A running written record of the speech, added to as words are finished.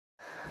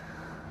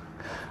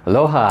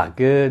Aloha,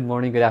 good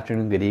morning, good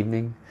afternoon, good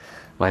evening.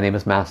 My name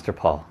is Master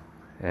Paul,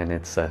 and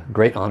it's a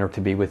great honor to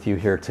be with you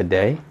here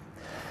today.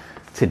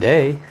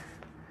 Today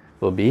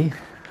will be,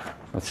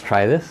 let's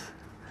try this,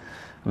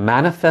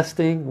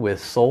 manifesting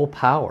with soul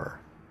power.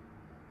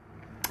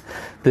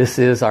 This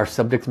is our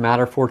subject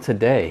matter for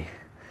today,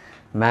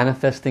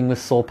 manifesting with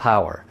soul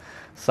power.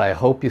 So I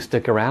hope you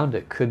stick around.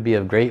 It could be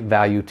of great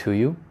value to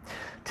you.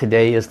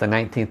 Today is the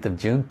 19th of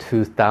June,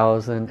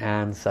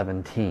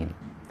 2017.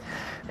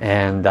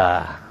 And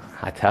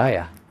I tell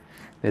you,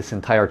 this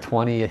entire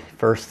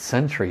 21st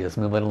century is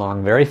moving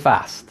along very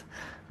fast,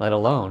 let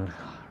alone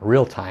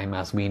real time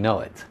as we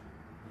know it.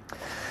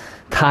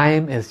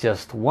 Time is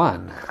just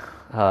one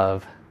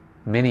of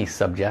many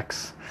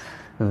subjects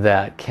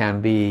that can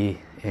be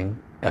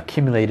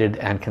accumulated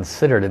and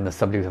considered in the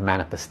subject of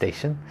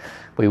manifestation.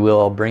 We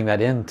will bring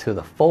that into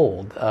the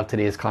fold of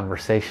today's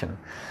conversation.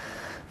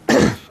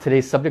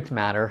 Today's subject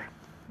matter,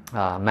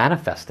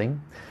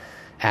 manifesting,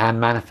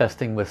 and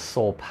manifesting with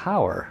soul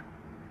power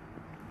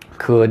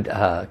could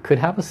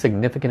have a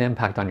significant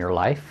impact on your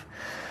life,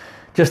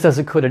 just as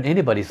it could in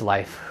anybody's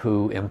life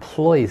who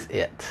employs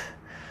it.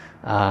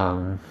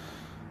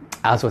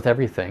 As with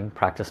everything,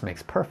 practice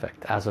makes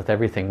perfect. As with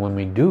everything, when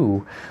we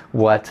do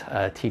what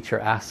a teacher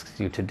asks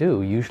you to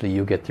do, usually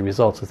you get the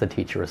results as the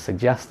teacher is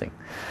suggesting.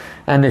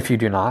 And if you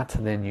do not,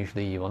 then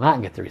usually you will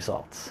not get the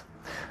results.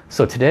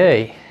 So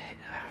today,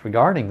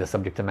 regarding the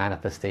subject of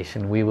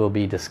manifestation, we will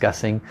be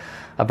discussing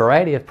a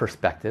variety of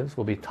perspectives.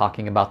 We'll be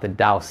talking about the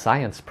Tao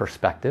Science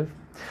perspective.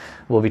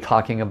 We'll be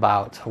talking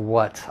about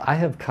what I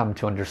have come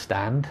to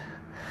understand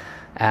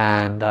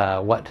and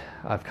what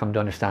I've come to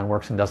understand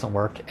works and doesn't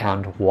work,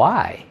 and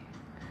why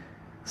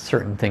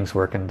certain things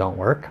work and don't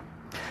work,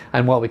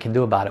 and what we can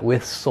do about it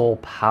with soul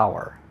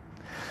power.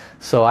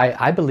 So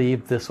I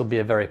believe this will be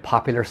a very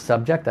popular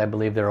subject. I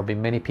believe there will be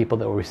many people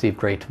that will receive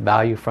great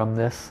value from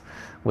this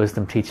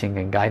wisdom, teaching,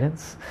 and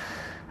guidance.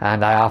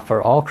 And I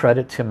offer all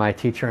credit to my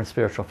teacher and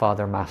spiritual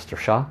father, Master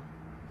Sha,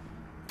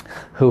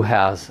 who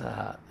has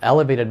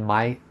elevated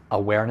my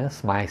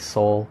awareness, my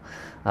soul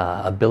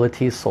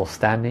abilities, soul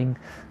standing,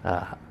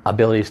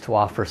 abilities to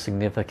offer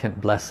significant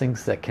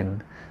blessings that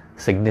can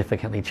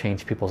significantly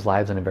change people's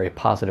lives in a very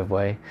positive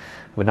way.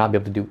 Would not be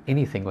able to do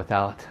anything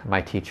without my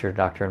teacher,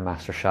 Dr. and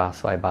Master Sha.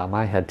 So I bow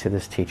my head to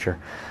this teacher,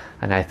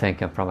 and I thank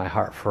him from my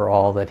heart for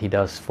all that he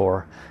does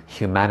for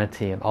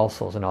humanity and all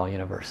souls in all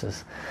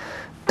universes.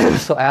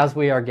 So as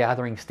we are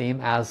gathering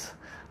steam, as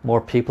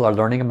more people are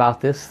learning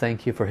about this,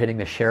 thank you for hitting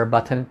the share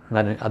button,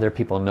 letting other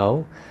people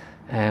know.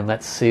 And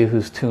let's see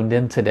who's tuned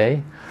in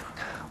today.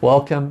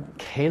 Welcome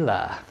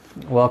Kayla.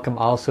 Welcome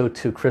also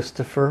to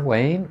Christopher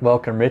Wayne.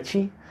 Welcome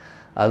Richie.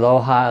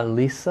 Aloha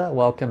Lisa.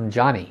 Welcome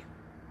Johnny.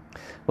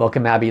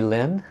 Welcome Abby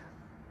Lynn.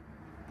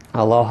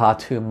 Aloha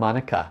to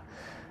Monica.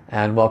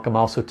 And welcome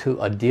also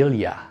to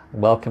Adelia.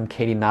 Welcome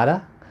Katie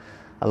Nada.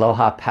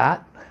 Aloha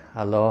Pat.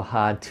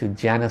 Aloha to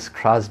Janice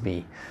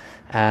Crosby.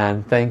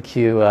 And thank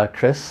you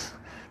Chris.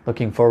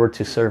 Looking forward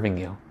to serving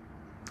you.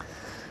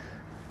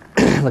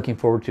 Looking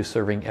forward to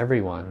serving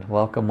everyone.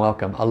 Welcome,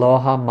 welcome.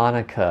 Aloha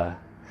Monica.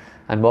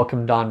 And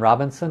welcome Don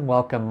Robinson.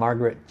 Welcome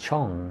Margaret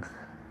Chong.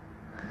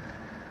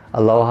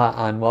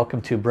 Aloha and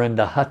welcome to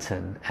Brenda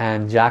Hutton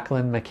and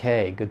Jacqueline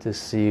McKay. Good to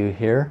see you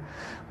here.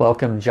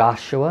 Welcome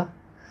Joshua.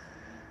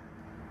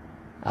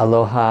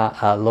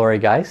 Aloha Lori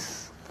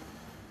Geis.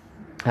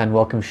 And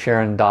welcome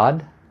Sharon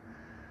Dodd.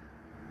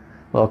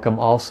 Welcome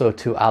also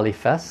to Ali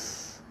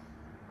Fess.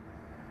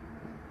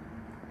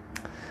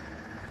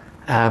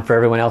 And for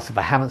everyone else, if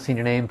I haven't seen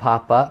your name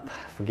pop up,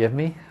 forgive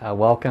me.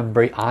 Welcome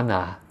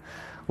Brianna.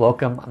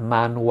 Welcome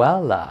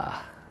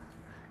Manuela.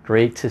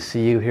 Great to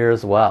see you here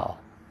as well.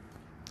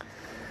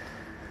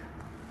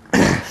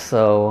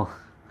 So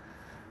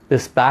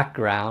this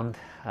background,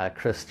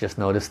 Chris just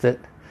noticed it,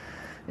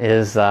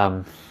 is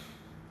some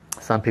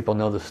people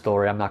know the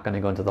story. I'm not going to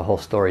go into the whole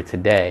story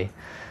today,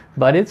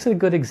 but it's a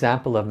good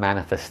example of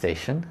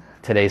manifestation,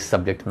 today's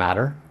subject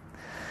matter.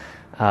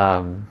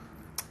 How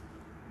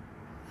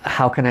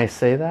can I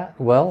say that?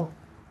 Well,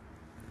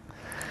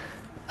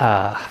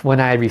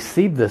 when I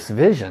received this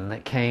vision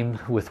that came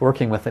with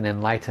working with an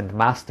enlightened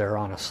master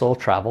on a soul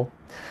travel,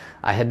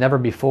 I had never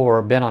before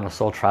been on a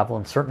soul travel,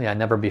 and certainly I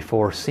never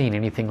before seen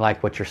anything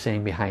like what you're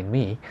seeing behind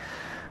me.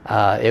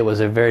 It was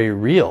a very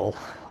real,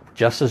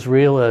 just as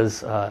real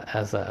as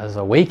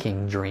a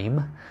waking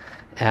dream,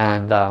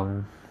 and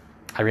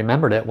I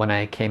remembered it when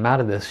I came out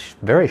of this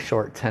very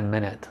short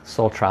 10-minute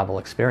soul travel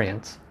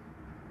experience.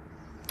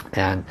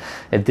 And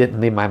it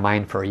didn't leave my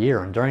mind for a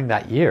year, and during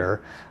that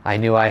year I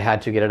knew I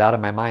had to get it out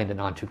of my mind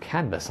and onto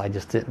canvas. I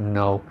just didn't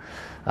know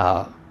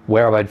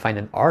where I'd find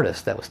an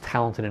artist that was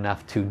talented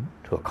enough to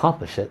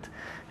accomplish it.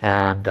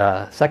 And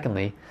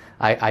secondly,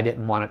 I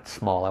didn't want it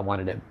small, I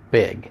wanted it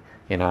big,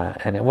 you know.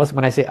 And it wasn't,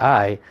 when I say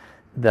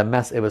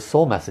it was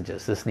soul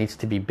messages. This needs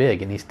to be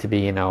big, it needs to be,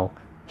 you know,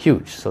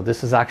 huge. So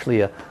this is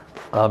actually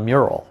a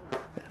mural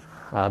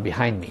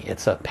behind me.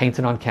 It's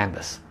painted on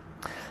canvas,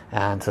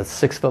 and it's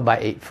 6 foot by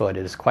 8 foot.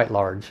 It is quite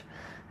large.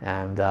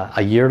 And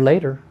a year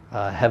later,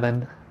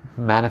 heaven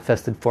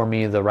manifested for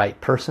me the right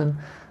person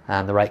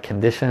and the right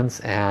conditions,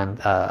 and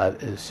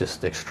it's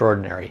just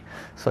extraordinary.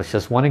 So it's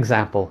just one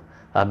example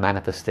of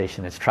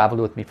manifestation. It's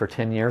traveled with me for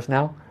 10 years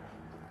now.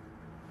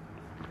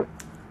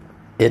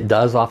 It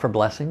does offer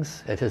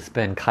blessings. It has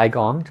been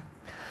Kaigonged,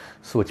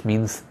 so which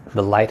means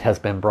the light has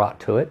been brought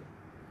to it.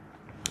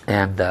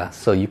 And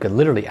so you can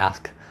literally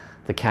ask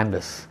the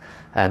canvas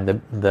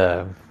and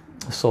the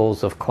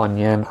souls of Kuan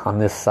Yin on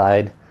this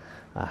side,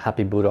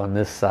 Happy Buddha on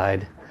this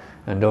side,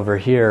 and over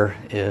here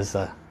is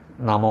Namo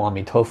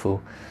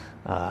Amitofu,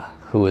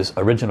 who is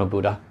original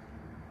Buddha.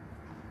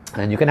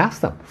 And you can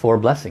ask them for a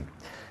blessing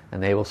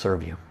and they will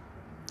serve you.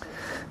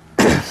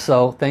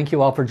 So thank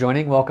you all for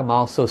joining. Welcome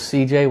also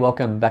CJ,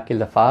 welcome Becky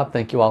Lefab.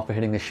 Thank you all for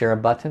hitting the share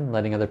button,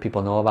 letting other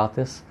people know about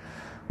this.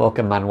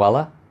 Welcome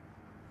Manuela.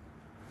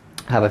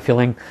 I have a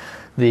feeling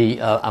the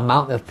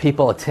amount of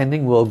people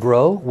attending will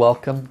grow.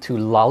 Welcome to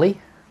Lolly.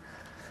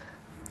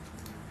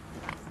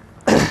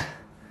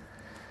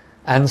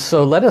 And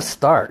so let us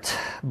start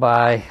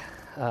by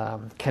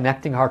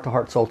connecting heart to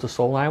heart, soul to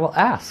soul. And I will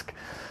ask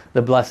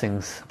the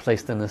blessings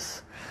placed in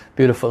this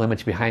beautiful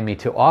image behind me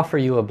to offer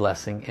you a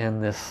blessing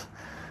in this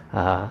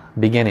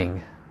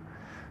beginning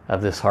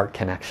of this heart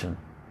connection.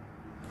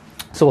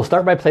 So we'll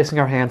start by placing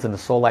our hands in the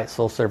soul light,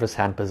 soul service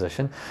hand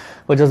position,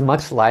 which is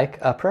much like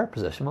a prayer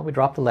position. When we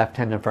drop the left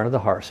hand in front of the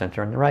heart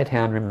center and the right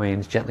hand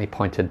remains gently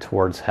pointed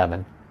towards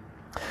heaven.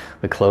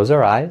 We close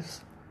our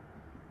eyes.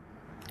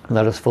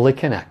 Let us fully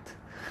connect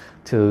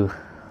to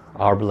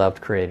our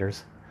beloved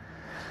creators.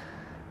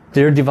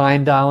 Dear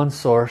Divine Tao and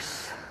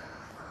Source,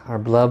 our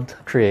beloved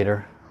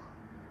Creator,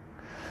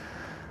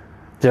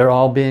 dear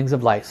all beings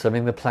of light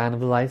serving the plan of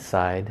the light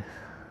side,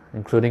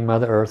 including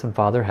Mother Earth and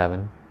Father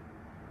Heaven,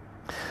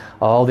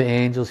 all the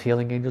angels,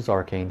 healing angels,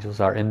 archangels,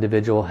 our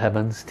individual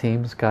heavens,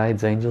 teams,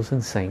 guides, angels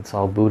and saints,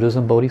 all Buddhas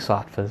and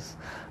Bodhisattvas,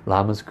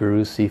 Lamas,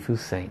 Gurus, Sifus,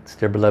 saints,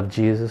 dear beloved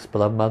Jesus,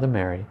 beloved Mother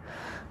Mary,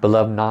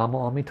 beloved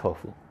Namo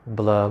Amitofu,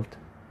 beloved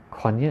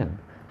Kuan Yin,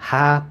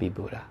 Happy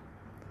Buddha.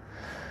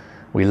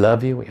 We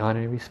love you, we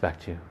honor you,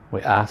 respect you.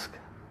 We ask,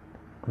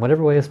 in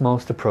whatever way is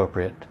most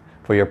appropriate,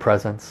 for your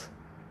presence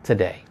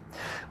today.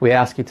 We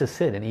ask you to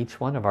sit in each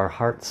one of our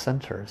heart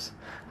centers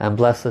and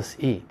bless us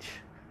each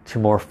to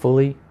more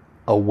fully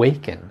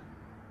awaken,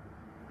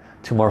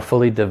 to more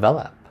fully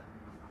develop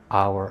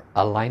our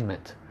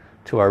alignment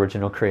to our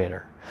original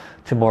Creator,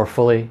 to more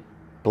fully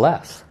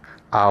bless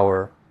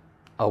our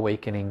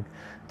awakening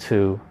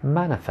to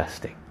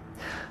manifesting,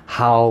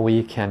 how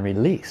we can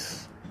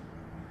release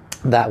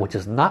that which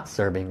is not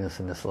serving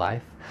us in this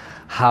life,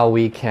 how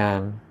we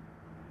can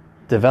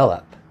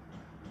develop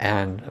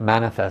and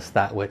manifest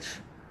that which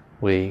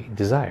we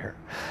desire.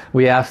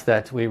 We ask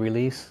that we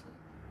release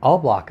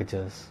all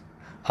blockages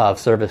of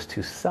service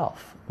to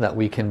self, that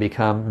we can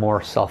become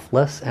more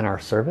selfless in our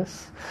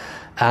service,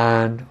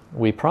 and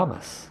we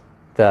promise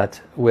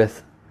that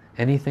with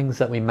any things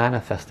that we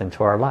manifest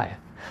into our life,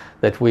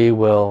 that we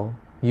will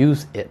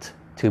use it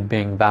to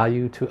bring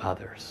value to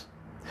others.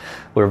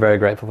 We're very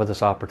grateful for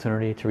this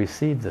opportunity to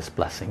receive this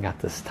blessing at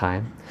this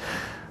time.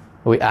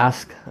 We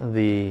ask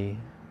the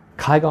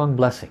Kaigong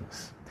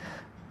blessings,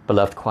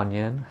 beloved Kuan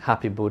Yin,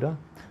 Happy Buddha,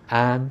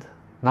 and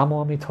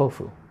Namo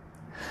Amitofu,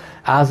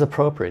 as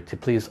appropriate, to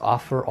please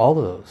offer all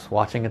of those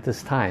watching at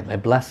this time a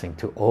blessing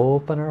to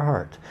open our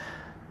heart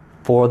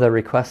for the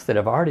requests that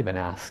have already been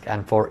asked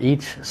and for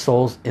each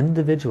soul's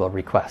individual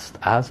request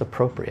as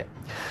appropriate.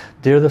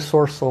 Dear the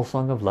Source Soul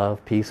Song of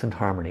Love, Peace and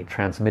Harmony,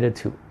 transmitted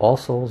to all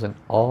souls in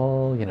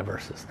all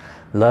universes.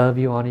 Love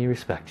you, honor you,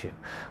 respect you.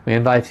 We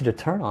invite you to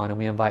turn on, and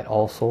we invite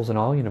all souls in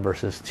all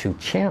universes to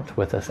chant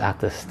with us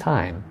at this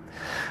time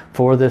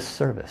for this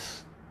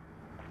service,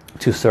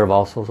 to serve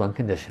all souls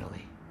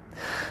unconditionally.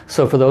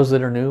 So for those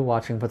that are new,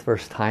 watching for the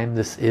first time,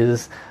 this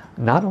is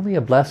not only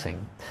a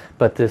blessing,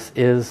 but this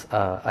is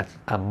a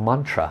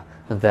mantra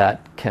that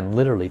can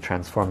literally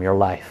transform your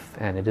life.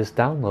 And it is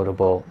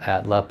downloadable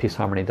at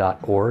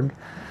lovepeaceharmony.org.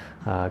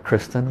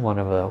 Kristen, one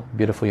of the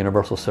beautiful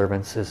universal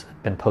servants, has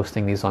been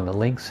posting these on the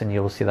links, and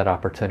you will see that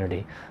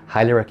opportunity.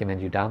 Highly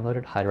recommend you download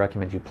it. Highly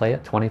recommend you play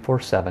it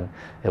 24/7.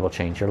 It will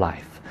change your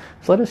life.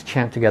 So let us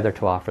chant together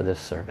to offer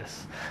this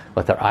service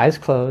with our eyes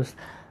closed,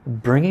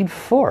 bringing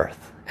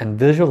forth and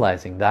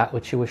visualizing that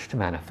which you wish to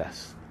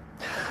manifest.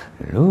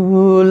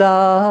 Lula,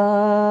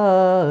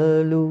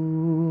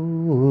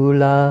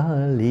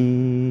 lula,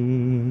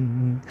 li.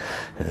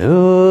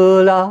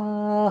 Lula,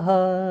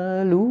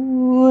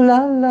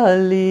 lula, la,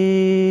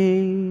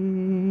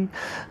 li.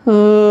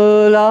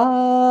 Lula,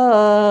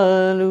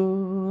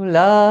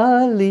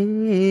 lula,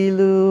 li,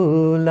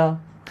 lula.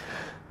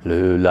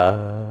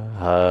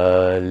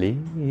 Lula, li,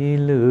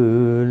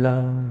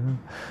 lula.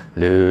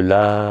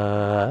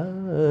 Lula,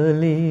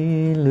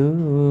 li,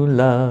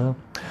 lula.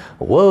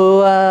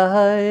 我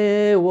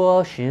爱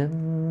我心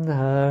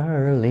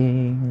儿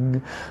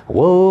灵，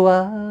我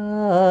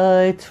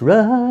爱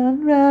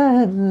纯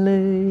然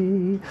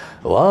泪，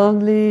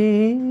望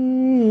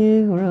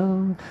玲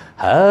珑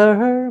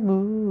耳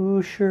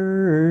目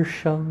世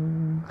上，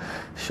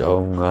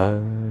相爱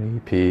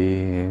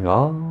平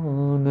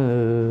安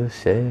和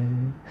谐，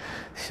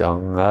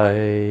相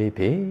爱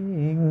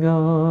平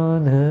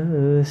安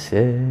和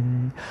谐。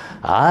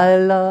I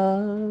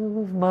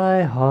love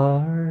my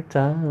heart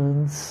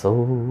and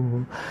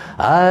soul.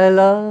 I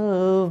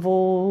love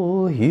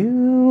all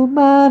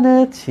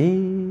humanity.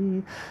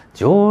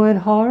 Join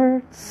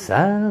hearts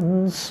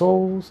and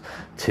souls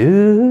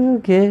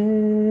together.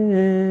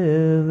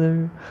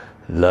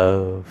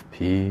 Love,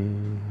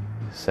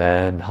 peace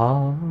and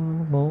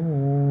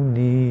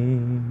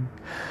harmony.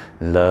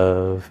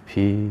 Love,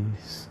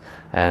 peace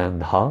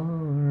and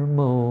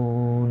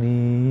harmony.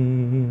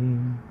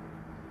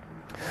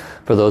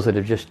 For those that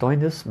have just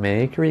joined us,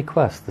 make a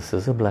request. This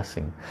is a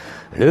blessing.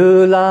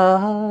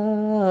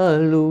 Lula,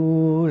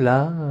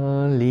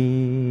 lula,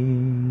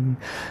 li.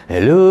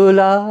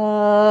 Lula,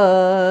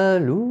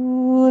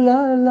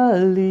 lula, la,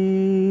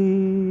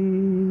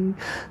 li.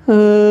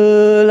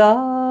 La,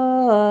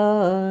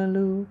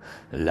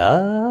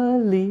 lula,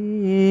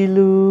 li,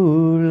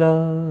 lula.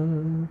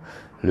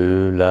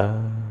 Lula,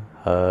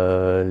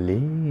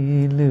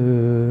 li,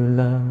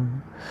 lula.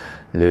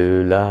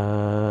 Lula,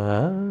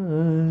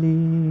 li,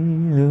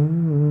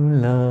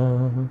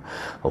 lula.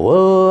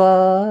 Wo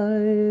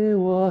ai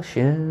wo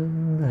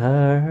xian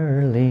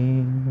er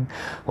ling.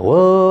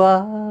 Wo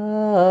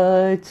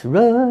ai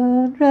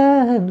ren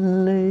ren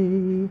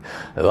lei.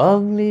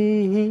 Wang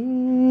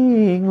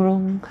ling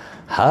rong.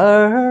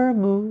 Har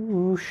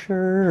mu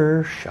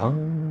shi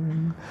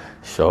shang.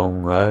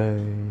 Shang ai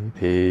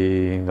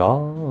ping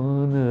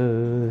an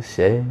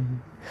xie.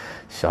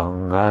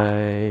 相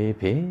爱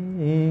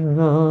平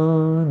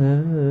安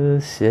和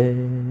谐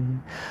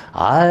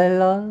I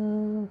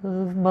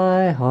love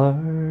my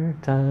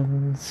heart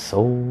and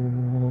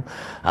soul.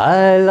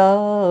 I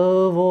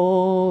love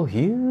all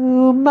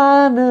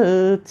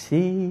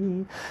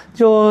humanity.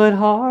 Join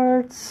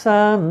hearts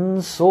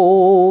and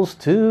souls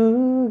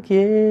together.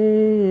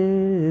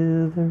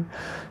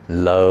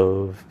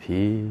 Love,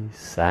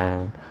 peace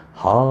and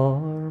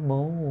harmony.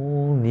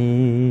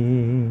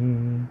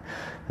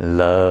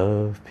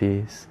 Love,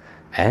 peace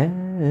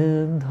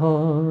and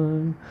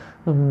harmony.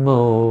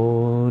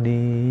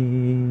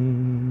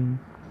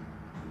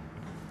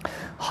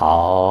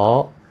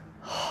 Ha,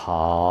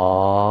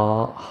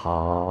 ha,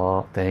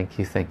 ha. Thank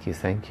you, thank you,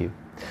 thank you.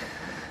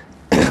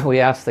 We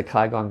ask the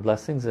Kaigong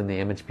blessings in the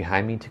image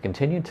behind me to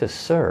continue to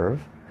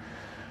serve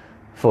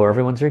for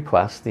everyone's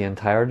request the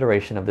entire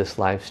duration of this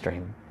live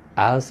stream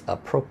as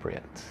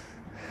appropriate.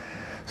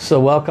 So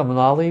welcome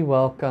Lolly,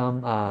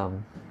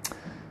 welcome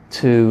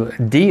to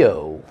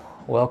Dio,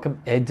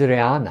 welcome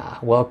Adriana,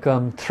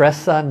 welcome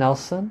Tressa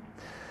Nelson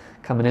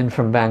coming in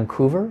from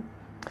Vancouver,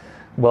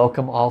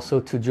 welcome also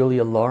to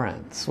Julia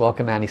Lawrence,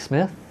 welcome Annie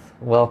Smith,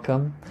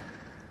 welcome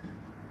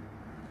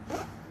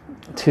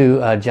to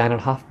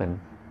Janet Hoffman,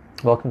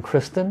 welcome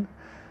Kristen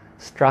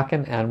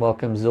Strachan, and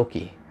welcome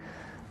Zoki.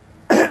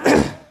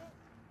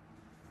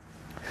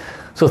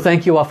 So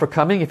thank you all for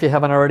coming. If you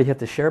haven't already hit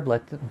the share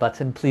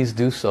button, please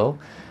do so.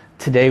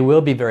 Today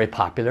will be very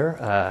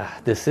popular.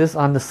 This is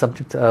on the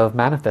subject of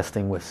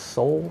manifesting with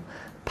soul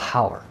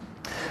power.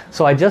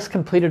 So I just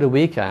completed a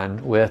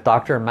weekend with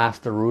Dr.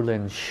 Master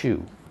Rulin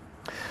Shu,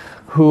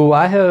 who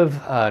I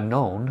have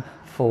known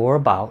for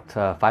about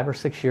 5 or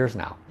 6 years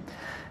now.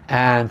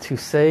 And to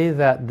say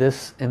that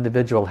this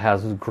individual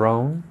has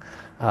grown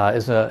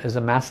is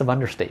a massive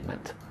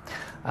understatement.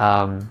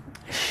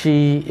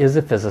 She is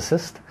a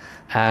physicist,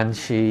 and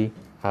she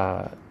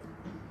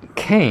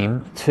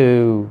came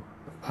to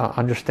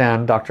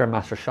understand Dr.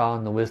 Master Sha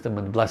and the wisdom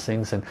and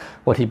blessings and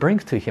what he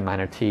brings to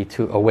humanity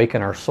to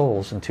awaken our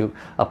souls and to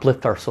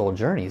uplift our soul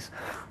journeys.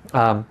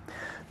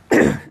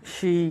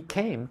 She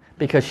came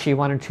because she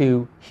wanted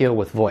to heal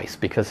with voice,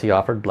 because he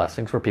offered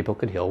blessings where people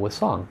could heal with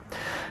song.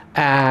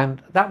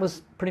 And that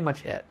was pretty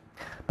much it.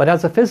 But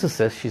as a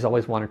physicist, she's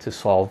always wanted to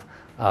solve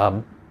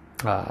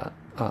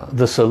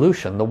the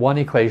solution, the one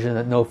equation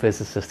that no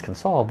physicist can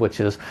solve, which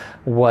is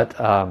what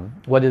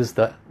is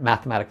the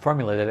mathematic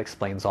formula that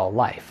explains all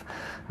life,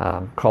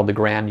 called the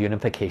grand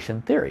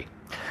unification theory.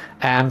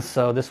 And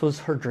so this was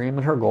her dream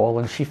and her goal,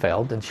 and she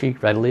failed, and she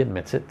readily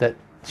admits it, that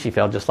she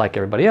failed just like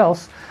everybody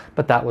else,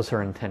 but that was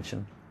her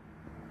intention.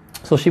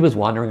 So she was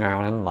wandering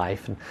around in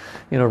life and,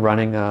 you know,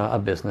 running a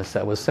business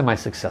that was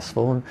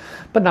semi-successful,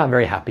 but not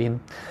very happy. And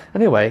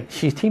anyway,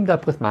 she teamed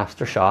up with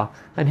Master Sha,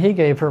 and he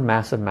gave her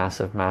massive,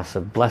 massive,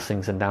 massive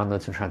blessings and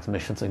downloads and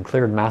transmissions, and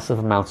cleared massive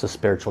amounts of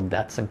spiritual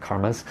debts and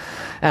karmas,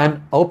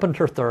 and opened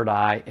her third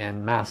eye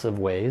in massive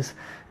ways,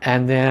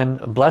 and then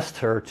blessed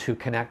her to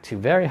connect to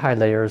very high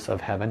layers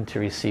of heaven to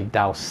receive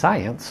Tao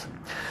science,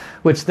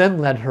 which then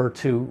led her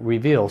to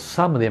reveal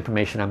some of the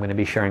information I'm going to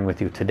be sharing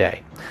with you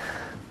today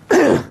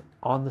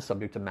on the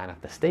subject of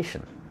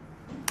manifestation.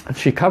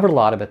 She covered a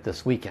lot of it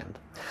this weekend.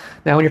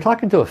 Now when you're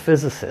talking to a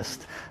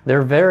physicist,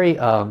 they're very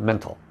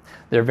mental.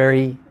 They're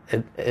very,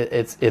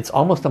 it's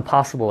almost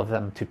impossible of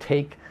them to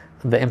take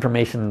the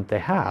information that they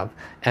have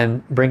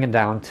and bring it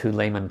down to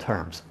layman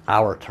terms,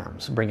 our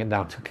terms, bring it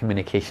down to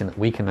communication that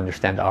we can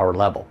understand our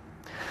level.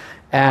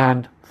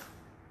 And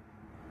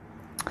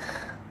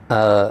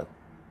the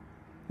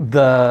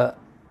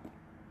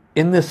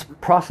in this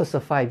process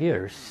of 5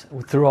 years,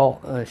 through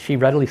all, she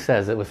readily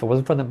says that if it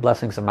wasn't for the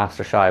blessings of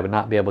Master Sha, I would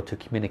not be able to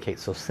communicate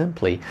so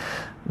simply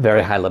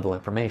very high level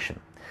information.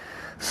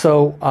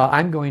 So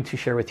I'm going to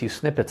share with you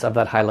snippets of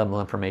that high level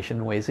information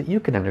in ways that you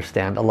can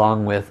understand,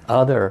 along with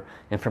other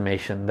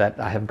information that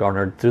I have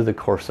garnered through the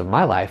course of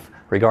my life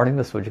regarding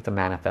the subject of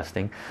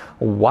manifesting,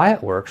 why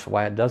it works,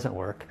 why it doesn't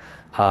work.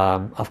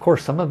 Of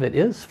course, some of it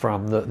is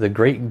from the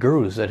great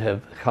gurus that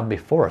have come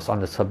before us on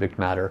the subject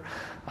matter,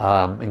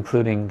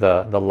 including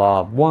the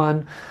Law of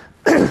One,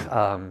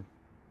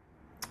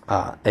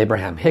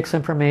 Abraham Hicks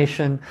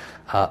information,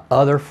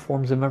 other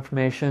forms of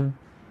information.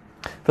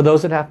 For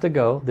those that have to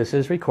go, this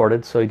is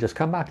recorded, so you just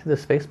come back to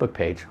this Facebook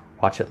page,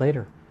 watch it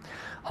later.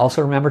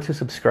 Also remember to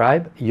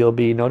subscribe, you'll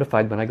be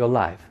notified when I go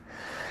live.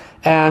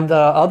 And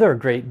other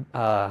great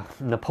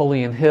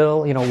Napoleon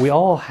Hill, you know, we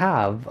all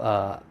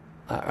have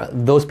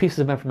those pieces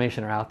of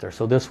information are out there,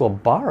 so this will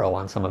borrow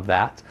on some of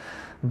that,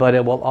 but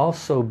it will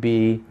also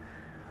be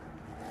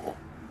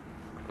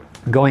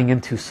going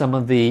into some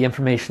of the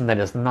information that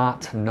is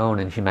not known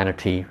in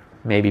humanity,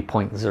 maybe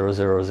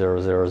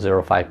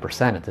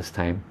 0.00005% at this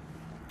time,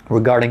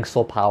 regarding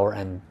soul power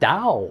and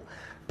Tao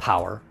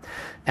power,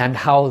 and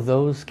how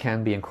those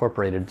can be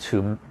incorporated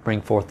to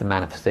bring forth the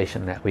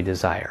manifestation that we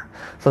desire.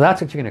 So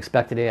that's what you can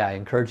expect today. I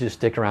encourage you to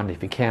stick around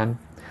if you can.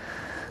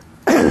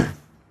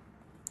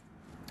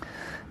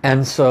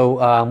 And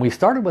so we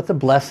started with the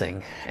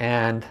blessing,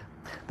 and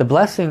the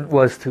blessing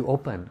was to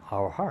open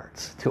our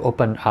hearts, to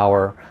open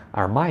our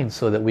minds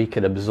so that we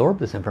could absorb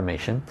this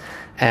information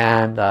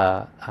and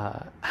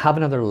have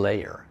another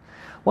layer.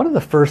 One of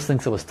the first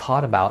things that was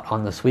taught about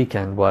on this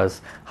weekend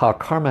was how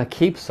karma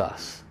keeps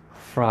us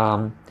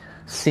from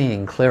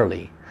seeing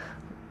clearly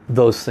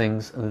those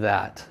things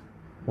that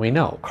we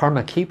know.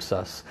 Karma keeps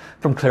us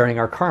from clearing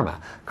our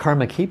karma.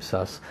 Karma keeps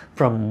us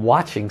from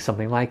watching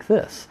something like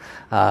this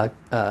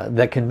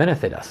that can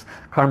benefit us.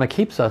 Karma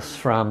keeps us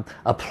from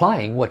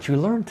applying what you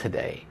learned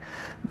today.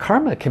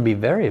 Karma can be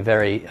very,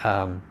 very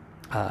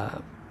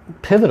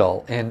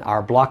pivotal in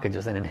our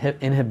blockages and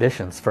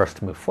inhibitions for us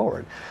to move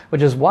forward,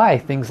 which is why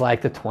things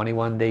like the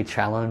 21-day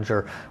challenge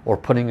or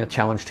putting a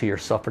challenge to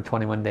yourself for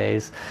 21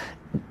 days,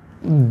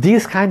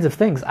 these kinds of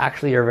things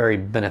actually are very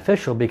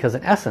beneficial, because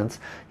in essence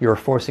you're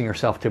forcing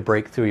yourself to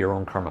break through your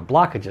own karma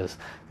blockages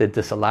that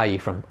disallow you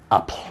from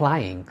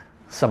applying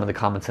some of the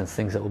common sense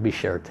things that will be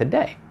shared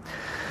today.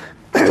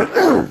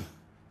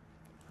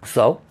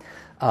 So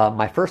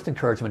my first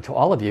encouragement to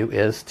all of you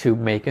is to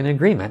make an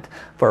agreement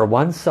for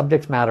one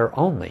subject matter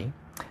only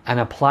and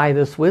apply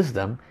this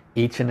wisdom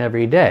each and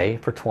every day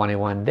for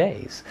 21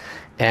 days.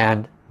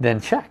 And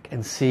then check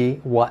and see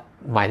what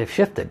might have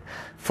shifted.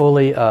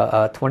 Fully 20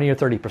 or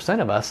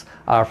 30% of us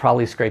are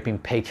probably scraping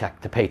paycheck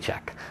to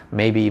paycheck,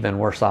 maybe even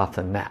worse off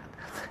than that.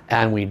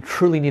 And we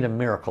truly need a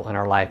miracle in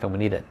our life, and we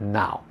need it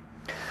now.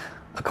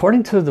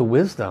 According to the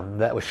wisdom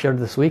that was shared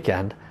this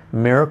weekend,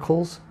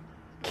 miracles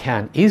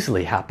can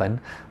easily happen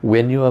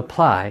when you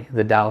apply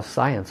the Tao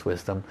science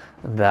wisdom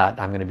that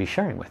I'm going to be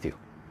sharing with you.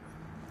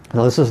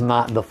 Now, this is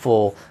not the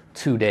full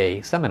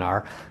 2-day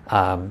seminar,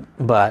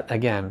 but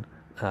again,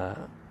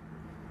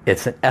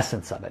 it's an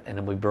essence of it, and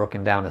it'll be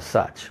broken down as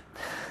such.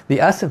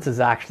 The essence is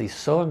actually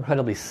so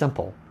incredibly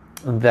simple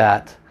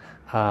that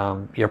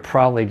you're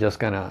probably just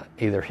going to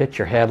either hit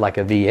your head like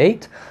a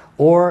V8,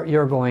 or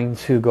you're going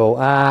to go,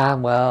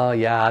 well,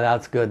 yeah,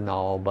 that's good and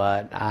all,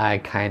 but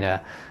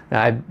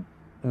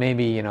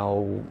maybe I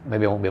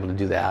won't be able to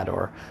do that,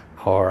 or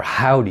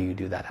how do you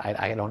do that?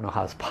 I don't know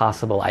how it's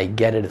possible. I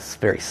get it, it's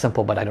very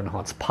simple, but I don't know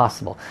how it's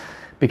possible,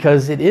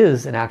 because it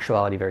is in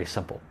actuality very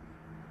simple.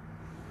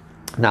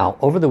 Now,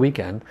 over the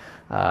weekend,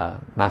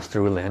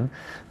 Master Wu Lin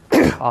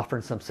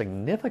offered some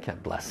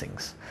significant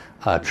blessings,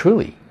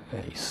 truly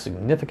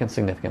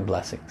significant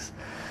blessings.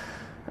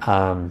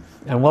 And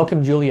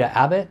welcome Julia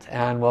Abbott,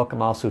 and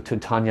welcome also to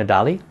Tanya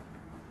Dali.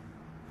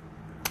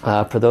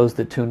 For those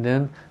that tuned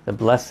in, the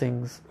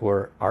blessings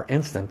are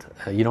instant.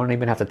 You don't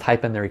even have to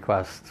type in the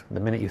request. The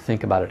minute you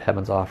think about it,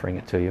 heaven's offering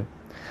it to you.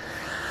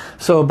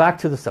 So back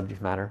to the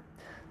subject matter.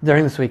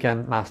 During this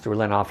weekend, Master Wu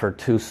Lin offered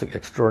 2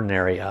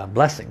 extraordinary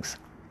blessings.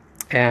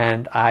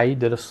 And I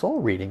did a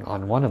soul reading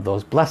on one of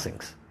those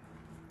blessings.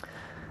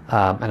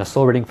 And a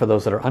soul reading, for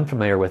those that are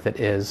unfamiliar with it,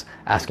 is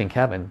asking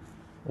heaven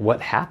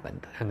what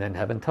happened, and then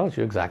heaven tells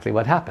you exactly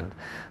what happened.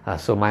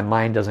 So my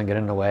mind doesn't get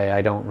in the way.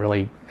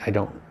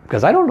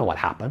 Because I don't know what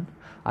happened.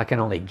 I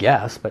can only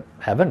guess, but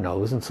heaven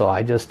knows, and so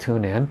I just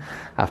tune in.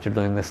 After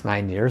doing this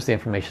 9 years, the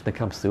information that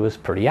comes through is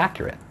pretty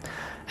accurate.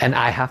 And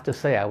I have to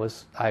say, I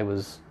was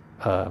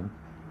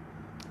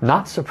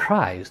not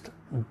surprised,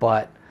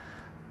 but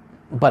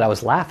I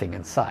was laughing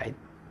inside.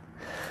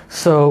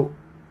 So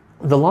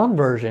the long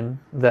version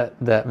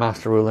that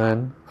Master Wu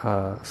Lin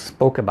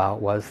spoke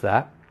about was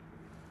that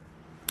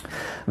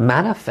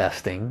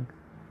manifesting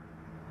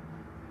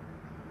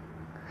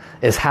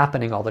is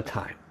happening all the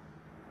time.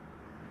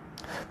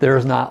 There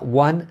is not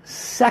 1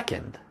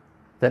 second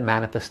that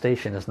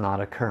manifestation is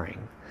not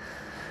occurring.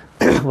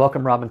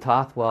 Welcome Robin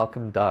Toth,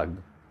 welcome Doug.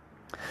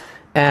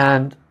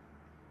 And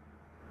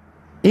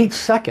Each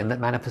second that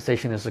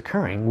manifestation is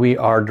occurring, we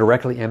are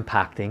directly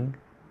impacting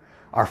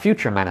our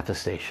future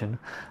manifestation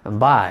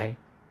by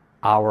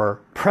our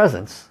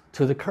presence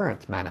to the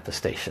current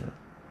manifestation.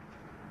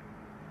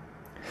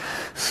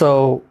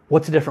 So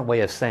what's a different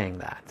way of saying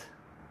that?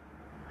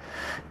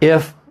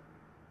 If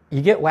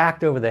you get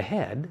whacked over the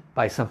head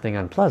by something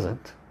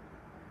unpleasant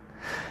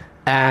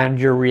and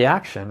your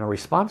reaction or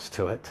response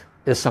to it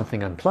is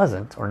something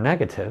unpleasant or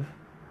negative,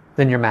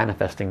 then you're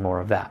manifesting more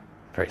of that.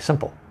 Very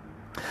simple.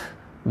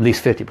 At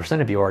least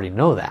 50% of you already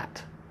know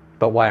that.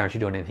 But why aren't you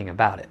doing anything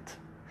about it?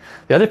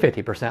 The other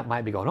 50%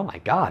 might be going, oh my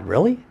God,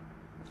 really?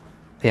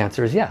 The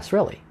answer is yes,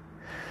 really.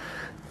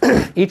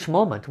 Each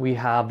moment we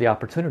have the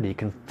opportunity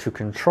to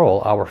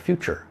control our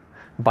future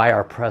by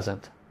our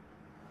present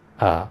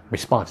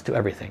response to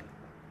everything.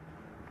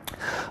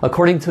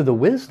 According to the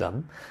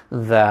wisdom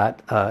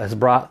that is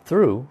brought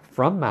through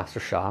from Master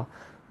Sha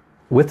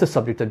with the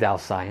subject of Tao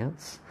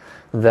science,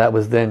 that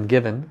was then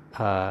given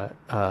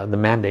the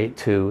mandate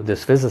to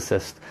this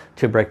physicist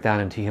to break down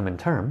into human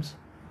terms,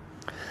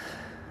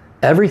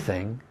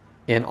 everything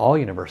in all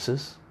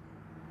universes,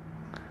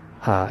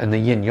 in the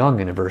yin-yang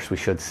universe we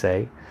should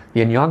say, the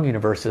yin-yang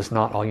universe is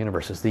not all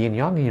universes. The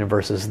yin-yang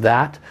universe is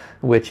that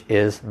which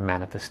is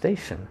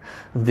manifestation.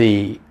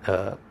 The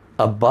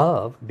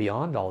above,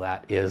 beyond all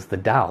that, is the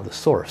Tao, the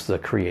source, the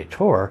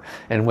creator,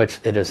 in which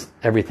it is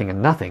everything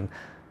and nothing,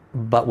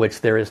 but which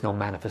there is no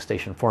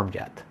manifestation formed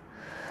yet.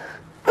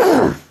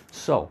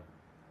 So,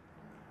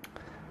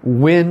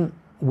 when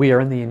we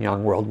are in the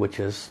yin-yang world, which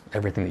is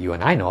everything that you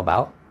and I know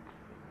about,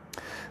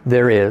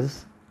 there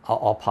is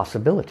all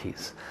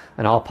possibilities.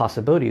 And all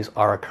possibilities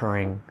are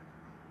occurring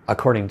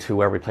according to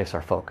where we place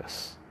our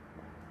focus.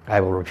 I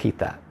will repeat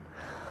that.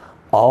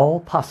 All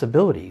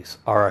possibilities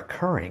are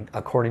occurring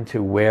according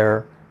to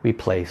where we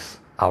place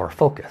our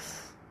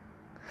focus.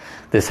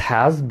 This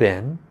has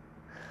been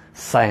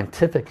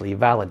scientifically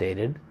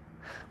validated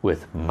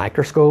with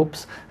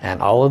microscopes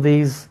and all of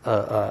these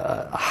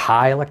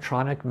high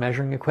electronic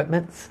measuring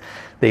equipments.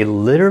 They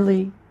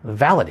literally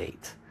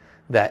validate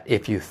that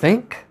if you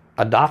think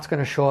a dot's going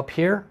to show up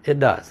here, it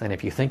does. And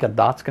if you think a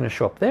dot's going to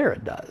show up there,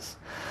 it does.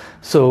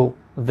 So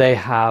they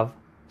have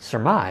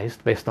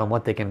surmised, based on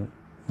what they can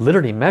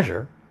literally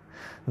measure,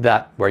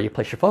 that where you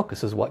place your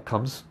focus is what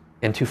comes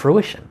into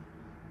fruition.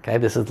 Okay,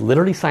 this is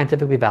literally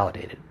scientifically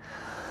validated.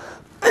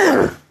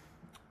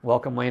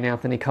 Welcome, Wayne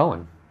Anthony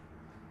Cohen.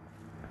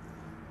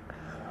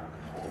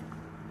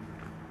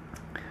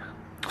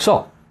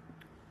 So,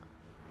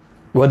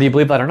 whether you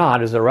believe that or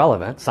not is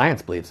irrelevant.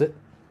 Science believes it.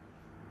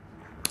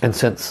 And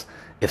since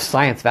if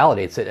science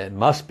validates it, it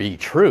must be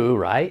true,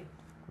 right?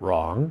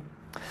 Wrong.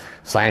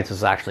 Science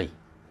is actually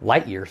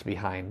light years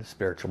behind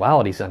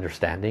spirituality's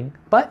understanding.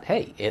 But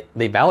hey,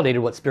 they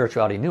validated what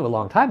spirituality knew a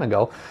long time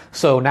ago.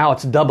 So now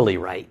it's doubly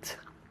right.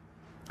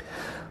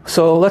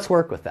 So let's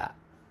work with that.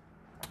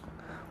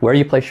 Where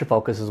you place your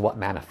focus is what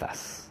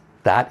manifests.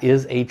 That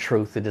is a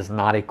truth. It is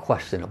not a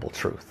questionable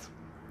truth.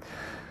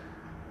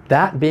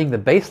 That being the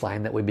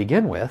baseline that we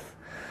begin with,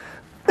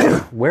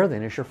 where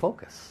then is your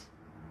focus?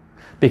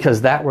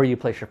 Because that where you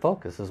place your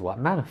focus is what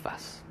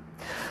manifests.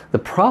 The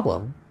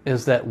problem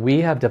is that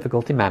we have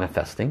difficulty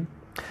manifesting,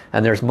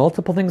 and there's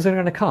multiple things that are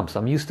going to come.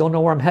 Some of you still know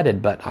where I'm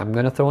headed, but I'm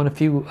going to throw in a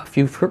few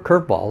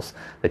curveballs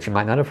that you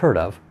might not have heard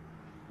of.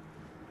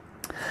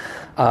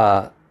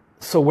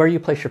 So where you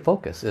place your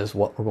focus is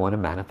what we're going to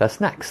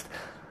manifest next.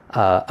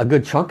 A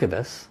good chunk of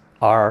us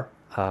are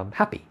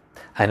happy,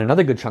 and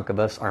another good chunk of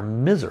us are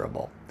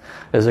miserable.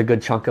 There's a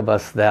good chunk of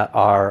us that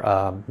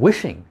are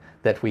wishing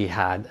that we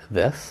had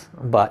this,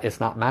 but it's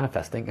not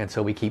manifesting, and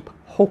so we keep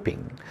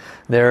hoping.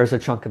 There's a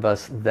chunk of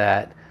us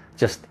that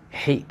just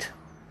hate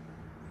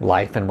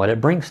life and what it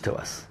brings to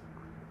us.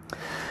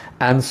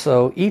 And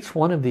so each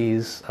one of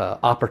these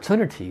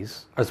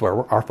opportunities is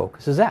where our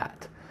focus is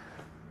at.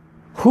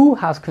 Who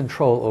has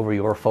control over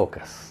your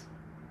focus?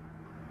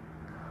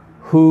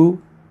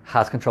 Who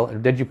has control?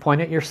 Did you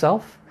point at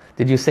yourself?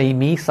 Did you say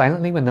me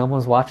silently when no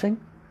one's watching?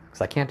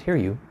 Because I can't hear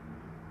you.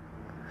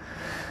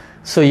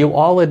 So you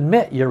all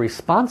admit you're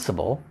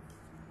responsible,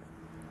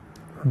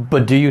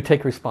 but do you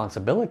take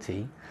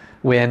responsibility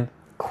when,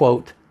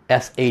 quote,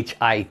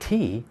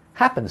 S-H-I-T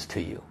happens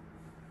to you?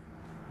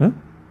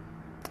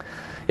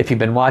 If you've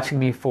been watching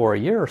me for a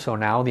year or so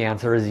now, the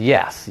answer is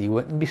yes. You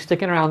wouldn't be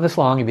sticking around this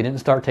long if you didn't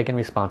start taking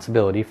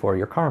responsibility for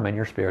your karma and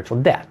your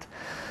spiritual debt.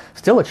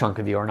 Still a chunk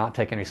of you are not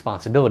taking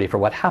responsibility for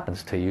what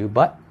happens to you,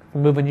 but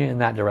moving you in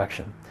that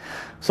direction.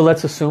 So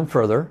let's assume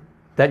further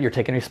that you're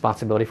taking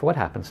responsibility for what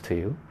happens to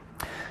you.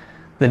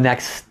 The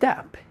next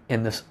step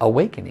in this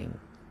awakening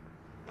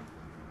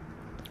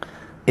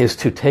is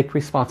to take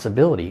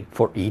responsibility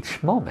for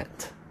each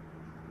moment.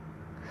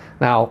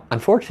 Now,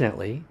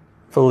 unfortunately,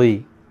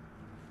 fully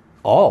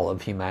all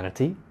of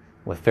humanity,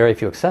 with very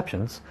few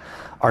exceptions,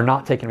 are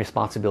not taking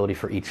responsibility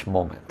for each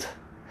moment.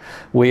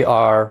 We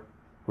are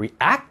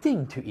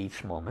reacting to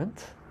each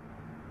moment,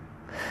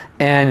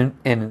 and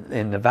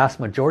in the vast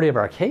majority of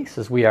our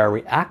cases, we are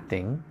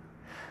reacting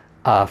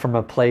from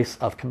a place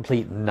of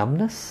complete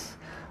numbness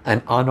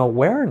and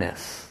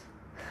unawareness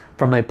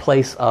from a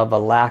place of a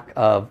lack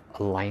of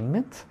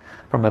alignment,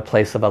 from a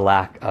place of a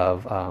lack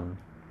of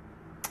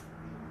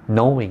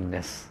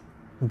knowingness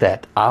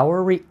that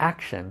our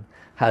reaction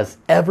has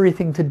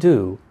everything to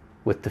do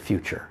with the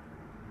future.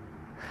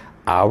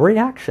 Our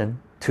reaction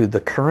to the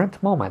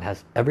current moment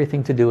has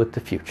everything to do with the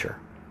future.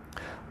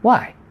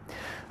 Why?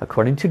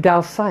 According to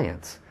Tao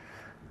science,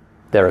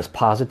 there is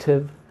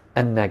positive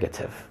and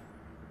negative.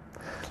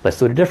 Let's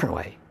do it a different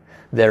way.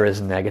 There is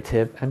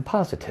negative and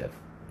positive.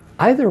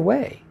 Either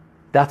way,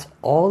 that's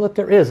all that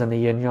there is in the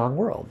yin-yang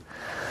world.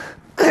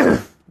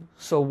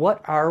 So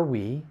what are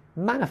we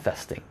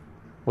manifesting?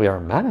 We are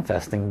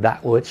manifesting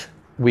that which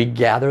we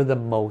gather the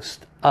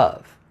most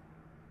of.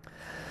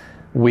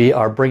 We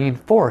are bringing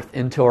forth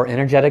into our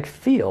energetic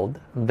field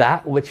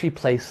that which we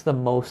place the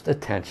most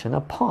attention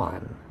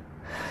upon.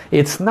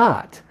 It's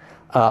not,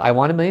 I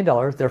want $1 million,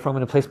 therefore I'm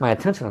going to place my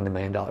attention on the $1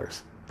 million.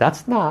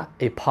 That's not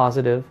a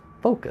positive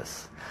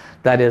focus.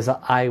 That is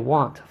a I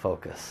want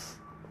focus.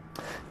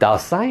 Tao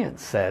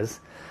science says,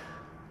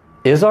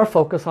 is our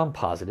focus on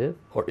positive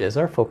or is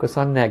our focus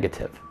on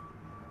negative?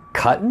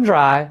 Cut and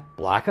dry,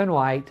 black and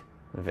white,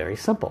 very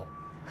simple.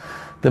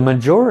 The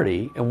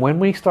majority, and when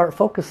we start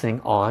focusing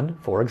on,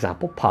 for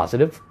example,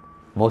 positive,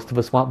 most of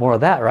us want more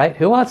of that, right?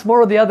 Who wants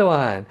more of the other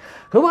one?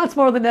 Who wants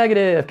more of the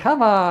negative?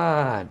 Come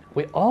on!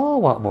 We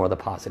all want more of the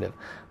positive.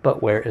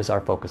 But where is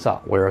our focus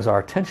at? Where is our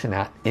attention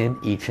at in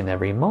each and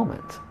every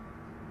moment?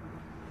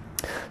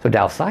 So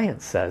Tao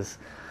science says,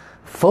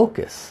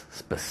 focus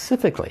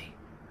specifically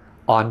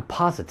on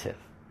positive.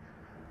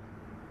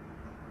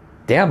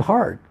 Damn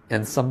hard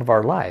in some of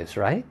our lives,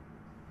 right?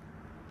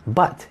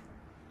 But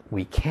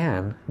we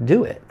can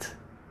do it.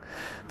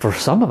 For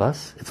some of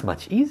us, it's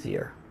much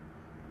easier.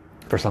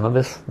 For some of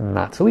us,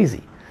 not so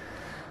easy.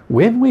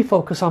 When we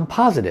focus on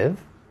positive,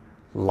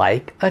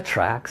 like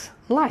attracts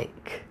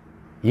like.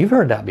 You've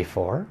heard that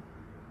before.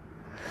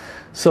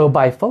 So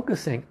by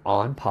focusing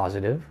on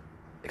positive,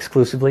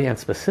 exclusively and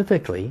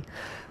specifically,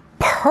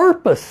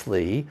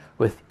 purposely,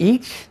 with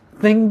each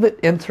thing that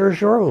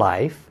enters your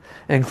life,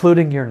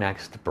 including your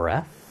next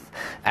breath,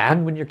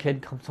 and when your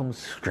kid comes home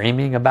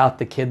screaming about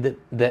the kid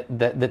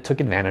that took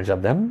advantage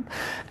of them,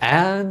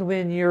 and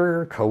when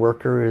your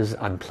coworker is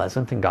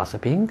unpleasant and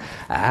gossiping,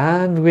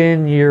 and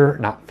when you're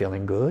not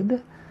feeling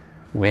good,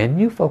 when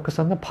you focus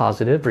on the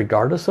positive,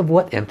 regardless of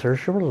what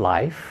enters your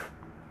life,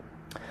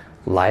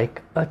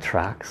 like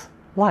attracts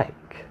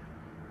like.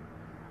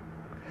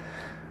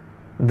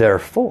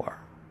 Therefore,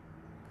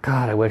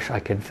 God, I wish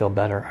I could feel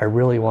better. I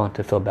really want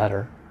to feel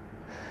better.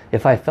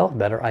 If I felt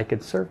better, I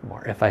could serve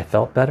more. If I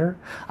felt better,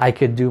 I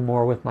could do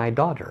more with my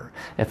daughter.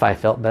 If I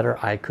felt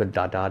better, I could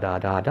da da da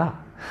da da.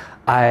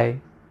 I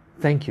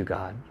thank you,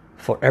 God,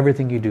 for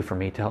everything you do for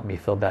me to help me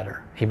feel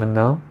better. Even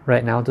though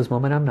right now at this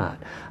moment I'm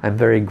not. I'm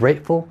very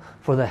grateful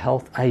for the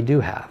health I do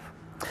have.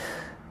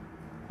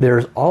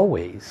 There's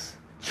always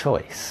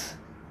choice.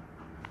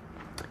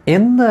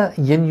 In the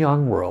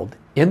yin-yang world,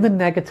 in the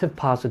negative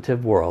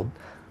positive world,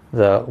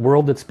 the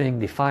world that's being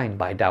defined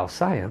by Tao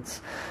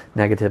science,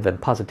 negative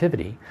and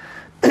positivity,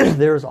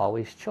 there's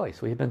always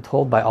choice. We've been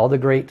told by all the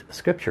great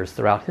scriptures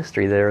throughout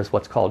history there is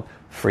what's called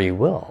free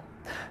will.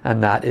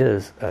 And that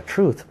is a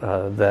truth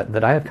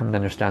that I have come to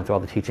understand through all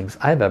the teachings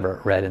I've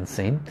ever read and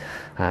seen.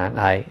 And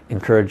I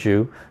encourage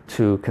you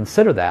to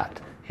consider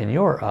that in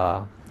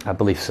your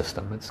belief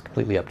system. It's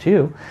completely up to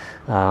you.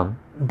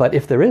 But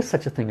if there is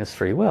such a thing as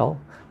free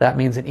will, that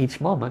means in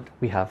each moment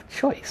we have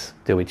choice.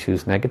 Do we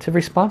choose negative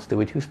response? Do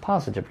we choose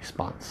positive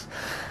response?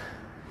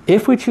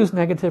 If we choose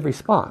negative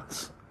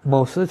response,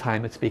 most of the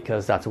time it's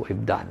because that's what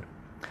we've done.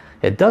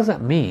 It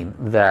doesn't mean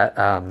that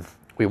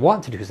we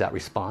want to choose that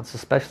response,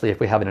 especially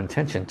if we have an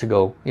intention to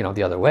go,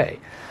 the other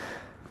way.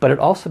 But it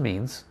also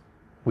means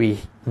we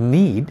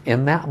need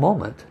in that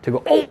moment to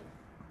go, oh,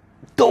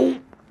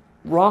 don't,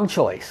 wrong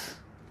choice.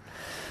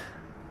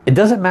 It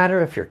doesn't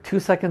matter if you're 2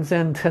 seconds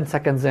in, 10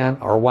 seconds in,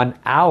 or 1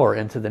 hour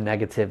into the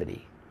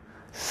negativity.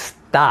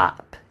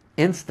 Stop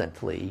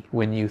instantly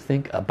when you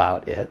think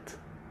about it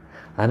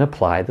and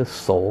apply the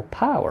soul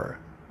power.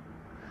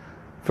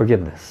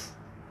 Forgiveness.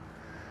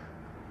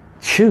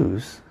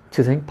 Choose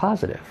to think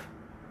positive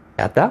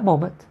at that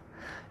moment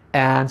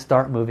and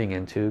start moving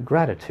into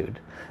gratitude.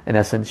 In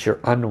essence, you're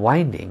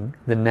unwinding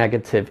the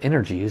negative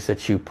energies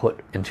that you put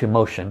into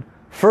motion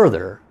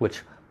further,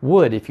 which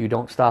would, if you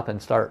don't stop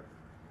and start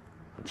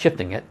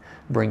shifting it,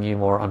 bring you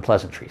more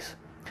unpleasantries.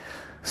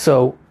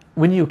 So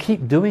when you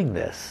keep doing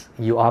this,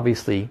 you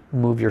obviously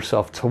move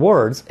yourself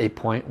towards a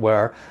point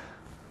where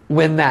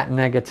when that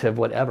negative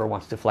whatever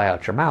wants to fly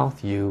out your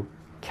mouth, you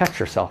catch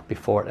yourself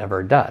before it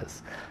ever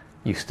does.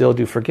 You still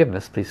do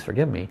forgiveness, please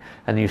forgive me,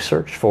 and you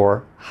search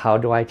for, how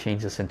do I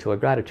change this into a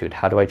gratitude?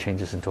 How do I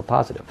change this into a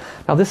positive?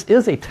 Now this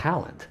is a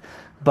talent,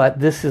 but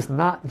this is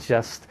not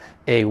just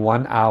a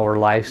 1 hour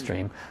live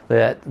stream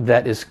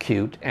that is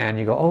cute and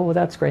you go, oh,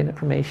 that's great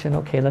information,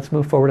 okay, let's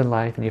move forward in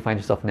life, and you find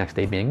yourself next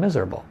day being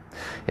miserable.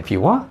 If you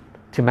want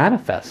to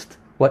manifest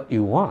what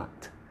you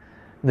want,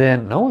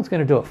 then no one's going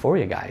to do it for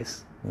you,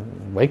 guys.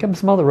 Wake up and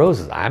smell the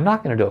roses. I'm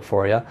not going to do it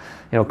for you. You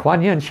know,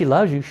 Kuan Yin, she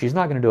loves you. She's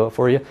not going to do it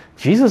for you.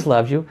 Jesus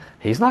loves you.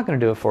 He's not going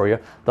to do it for you.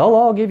 They'll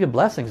all give you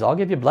blessings. I'll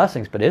give you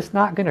blessings, but it's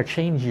not going to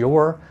change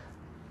your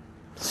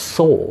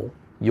soul,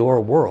 your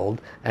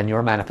world, and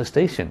your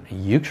manifestation.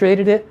 You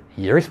created it.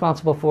 You're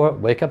responsible for it.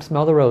 Wake up,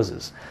 smell the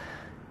roses.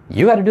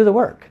 You got to do the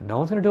work. No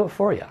one's going to do it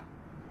for you.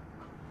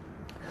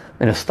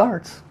 And it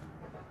starts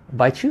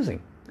by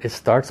choosing. It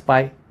starts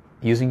by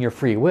using your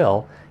free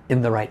will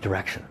in the right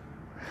direction.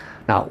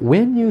 Now,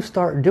 when you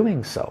start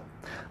doing so,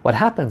 what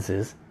happens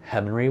is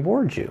heaven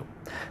rewards you.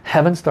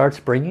 Heaven starts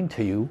bringing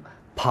to you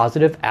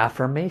positive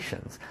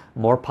affirmations,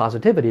 more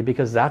positivity,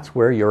 because that's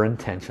where your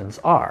intentions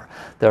are.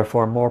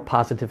 Therefore, more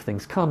positive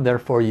things come.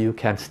 Therefore, you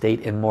can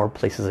state in more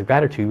places of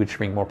gratitude, which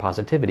bring more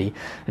positivity.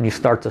 And you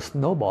start to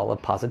snowball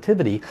of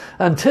positivity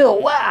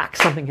until, whack,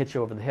 something hits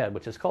you over the head,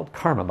 which is called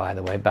karma, by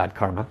the way, bad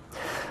karma.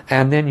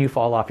 And then you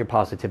fall off your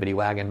positivity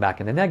wagon back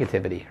into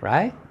negativity,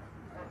 right?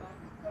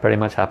 Pretty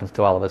much happens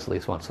to all of us at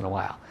least once in a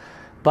while.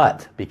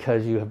 But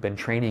because you have been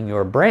training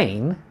your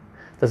brain,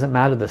 doesn't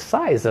matter the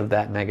size of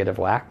that negative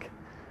whack,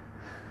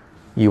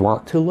 you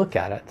want to look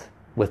at it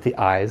with the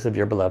eyes of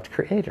your beloved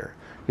Creator.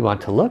 You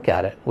want to look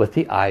at it with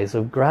the eyes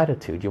of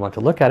gratitude. You want to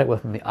look at it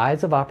with the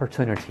eyes of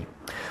opportunity.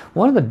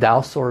 One of the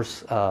Tao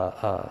Source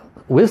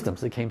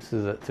wisdoms that came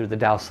through the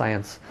Tao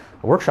Science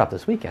workshop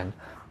this weekend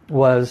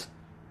was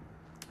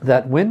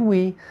that when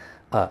we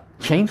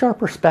change our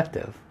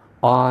perspective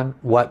on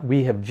what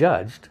we have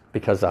judged,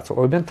 because that's what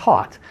we've been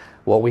taught,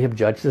 what we have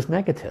judged as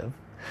negative,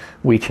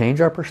 we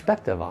change our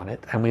perspective on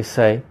it and we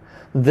say,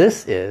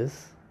 this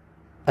is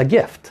a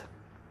gift.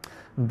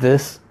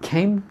 This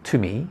came to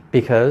me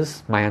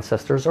because my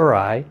ancestors or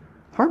I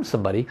harmed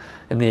somebody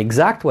in the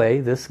exact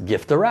way this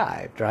gift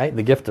arrived, right?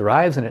 The gift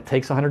arrives and it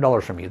takes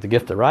 $100 from you. The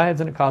gift arrives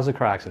and it causes a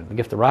car accident. The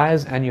gift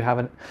arrives and you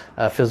have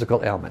a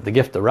physical ailment. The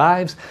gift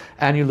arrives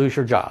and you lose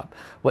your job.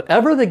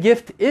 Whatever the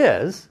gift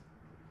is,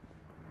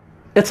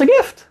 it's a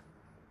gift.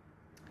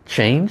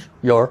 Change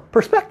your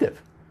perspective.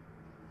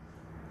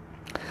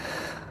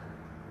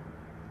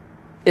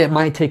 It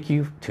might take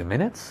you 2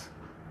 minutes,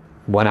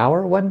 1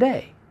 hour, 1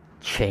 day.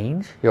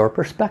 Change your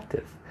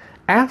perspective.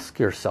 Ask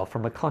yourself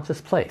from a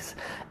conscious place,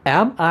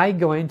 am I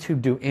going to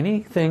do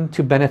anything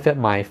to benefit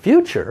my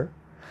future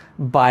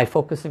by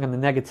focusing on the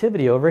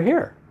negativity over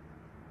here?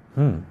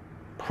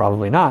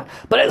 Probably not.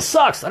 But it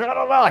sucks.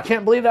 I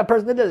can't believe that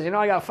person did this. You know,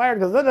 I got fired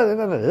because...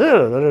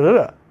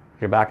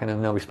 You're back into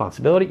no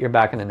responsibility. You're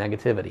back into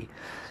negativity.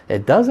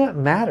 It doesn't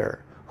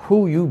matter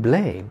who you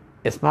blame.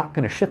 It's not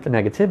going to shift the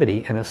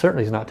negativity, and it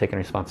certainly is not taking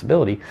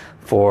responsibility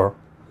for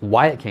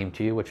why it came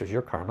to you, which is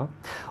your karma,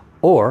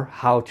 or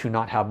how to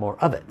not have more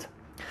of it.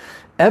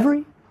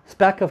 Every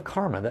speck of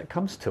karma that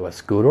comes to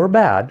us, good or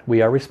bad,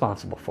 we are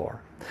responsible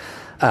for.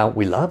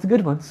 We love the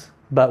good ones,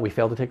 but we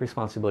fail to take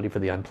responsibility for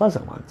the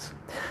unpleasant ones.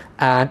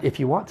 And if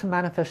you want to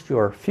manifest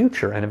your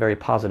future in a very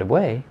positive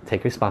way,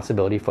 take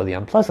responsibility for the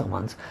unpleasant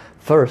ones.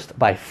 First,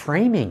 by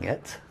framing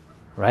it,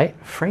 right?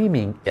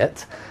 Framing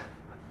it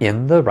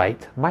in the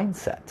right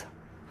mindset.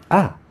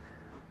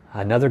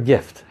 Another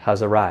gift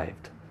has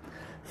arrived.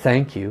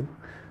 Thank you,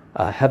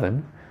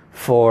 Heaven,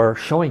 for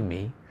showing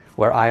me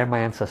where I and my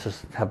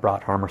ancestors have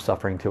brought harm or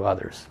suffering to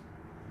others.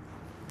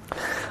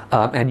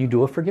 And you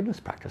do a forgiveness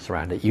practice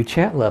around it. You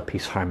chant love,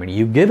 peace, harmony.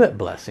 You give it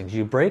blessings.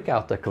 You break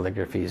out the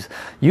calligraphies.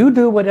 You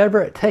do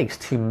whatever it takes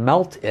to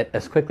melt it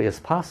as quickly as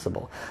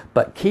possible.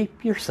 But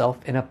keep yourself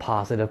in a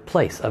positive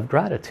place of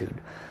gratitude.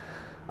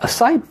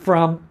 Aside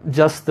from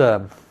just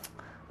the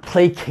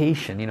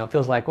placation, you know, it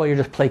feels like, well, you're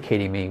just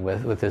placating me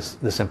with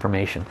this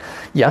information.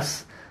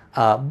 Yes,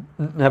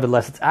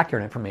 nevertheless, it's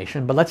accurate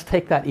information. But let's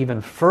take that even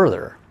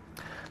further.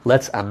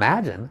 Let's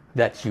imagine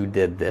that you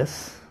did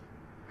this.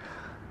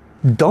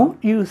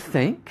 Don't you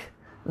think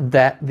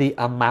that the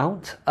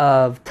amount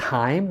of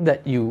time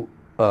that you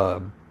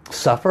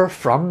suffer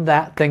from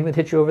that thing that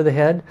hit you over the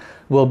head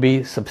will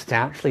be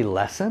substantially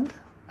lessened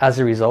as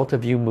a result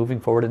of you moving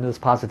forward into this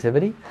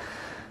positivity?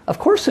 Of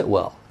course it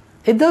will.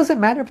 It doesn't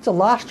matter if it's a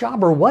lost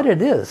job or what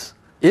it is.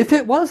 If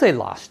it was a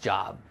lost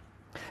job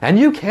and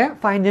you can't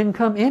find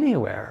income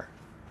anywhere,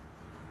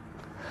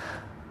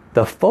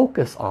 the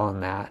focus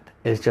on that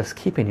is just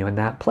keeping you in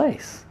that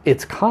place.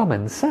 It's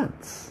common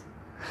sense.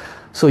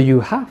 So you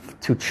have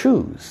to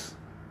choose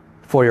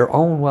for your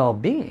own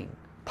well-being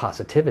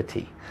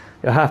positivity.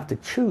 You have to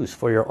choose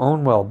for your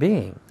own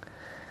well-being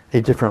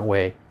a different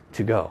way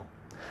to go.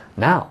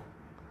 Now,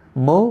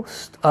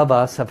 most of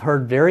us have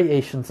heard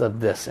variations of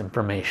this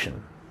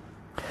information.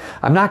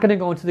 I'm not going to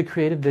go into the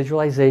creative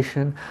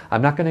visualization.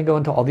 I'm not going to go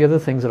into all the other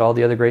things that all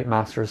the other great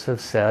masters have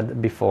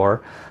said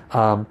before.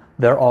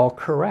 They're all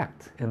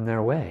correct in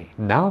their way.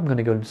 Now I'm going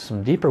to go into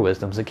some deeper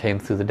wisdoms that came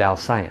through the Tao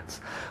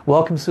Science.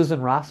 Welcome Susan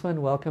Rossman.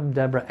 Welcome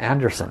Deborah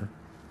Anderson.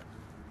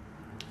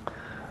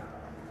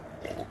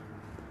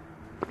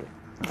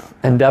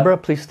 And Deborah,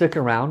 please stick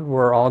around.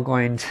 We're all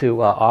going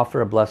to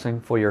offer a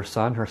blessing for your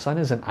son. Her son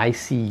is in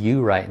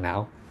ICU right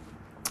now.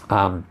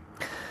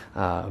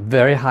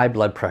 Very high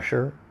blood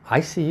pressure.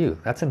 ICU,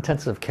 that's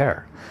intensive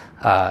care.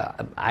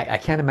 I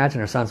can't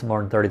imagine her son's more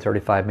than 30,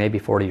 35, maybe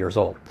 40 years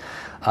old.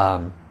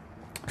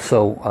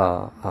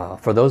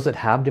 For those that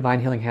have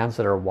Divine Healing Hands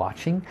that are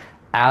watching,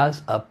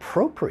 as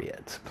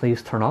appropriate,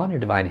 please turn on your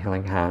Divine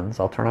Healing Hands.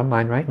 I'll turn on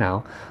mine right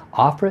now.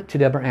 Offer it to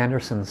Deborah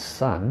Anderson's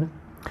son,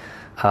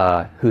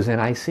 who's in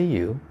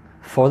ICU,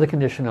 for the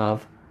condition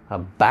of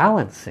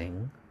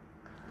balancing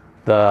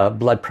the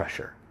blood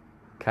pressure.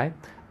 Okay,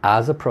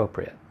 as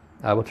appropriate.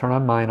 I will turn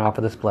on mine,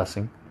 offer this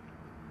blessing.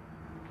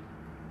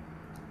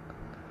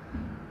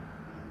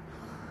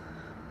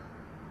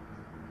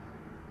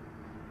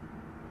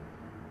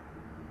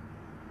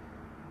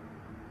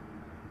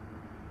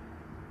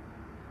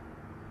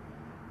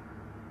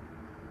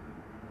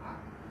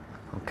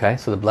 Okay,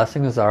 so the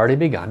blessing has already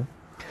begun.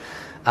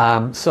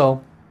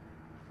 So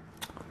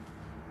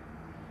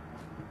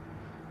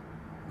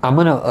I'm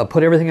going to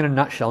put everything in a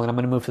nutshell, and I'm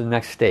going to move to the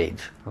next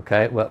stage.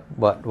 Okay,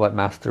 what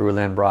Master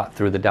Rulin brought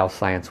through the Tao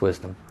Science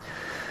Wisdom.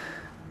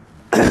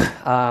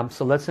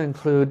 So let's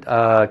include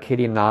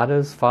Katie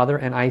Nada's father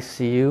in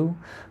ICU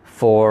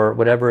for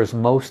whatever is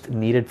most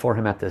needed for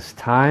him at this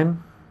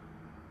time,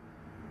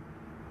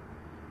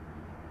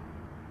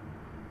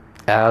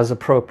 as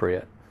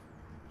appropriate.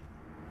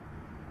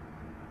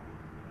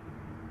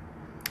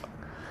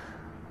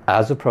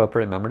 As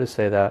appropriate, remember to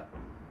say that.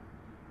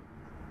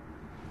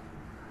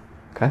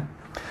 Okay.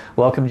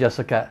 Welcome,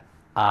 Jessica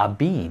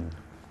Bean.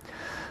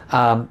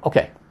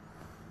 Okay.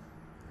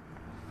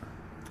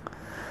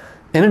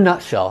 In a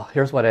nutshell,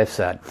 here's what I've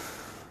said.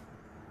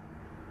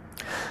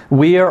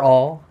 We are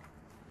all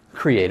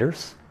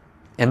creators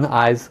in the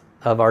eyes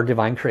of our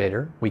Divine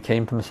Creator. We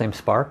came from the same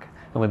spark,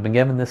 and we've been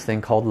given this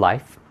thing called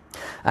life.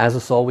 As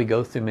a soul, we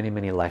go through many,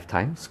 many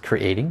lifetimes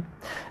creating,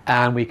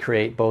 and we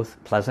create both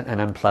pleasant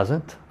and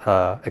unpleasant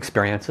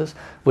experiences,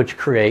 which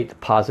create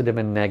positive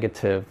and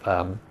negative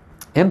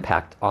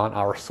impact on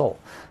our soul.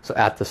 So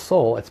at the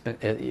soul,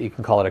 you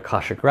can call it a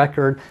Akashic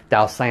record.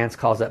 Tao Science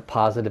calls it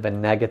positive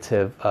and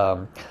negative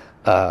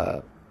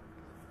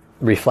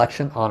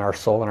reflection on our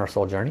soul and our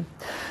soul journey.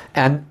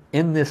 And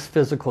in this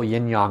physical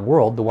yin-yang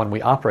world, the one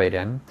we operate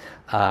in,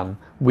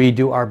 we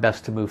do our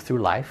best to move through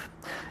life.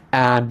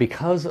 And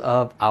because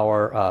of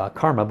our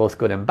karma, both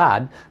good and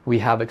bad, we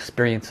have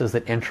experiences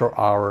that enter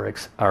our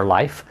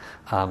life,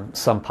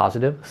 some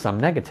positive, some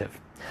negative.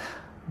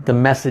 The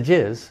message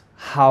is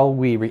how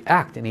we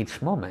react in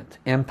each moment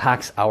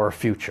impacts our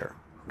future.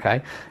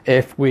 Okay?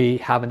 If we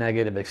have a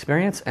negative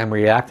experience and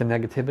we react to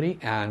negativity,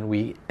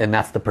 and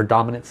that's the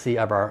predominancy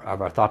of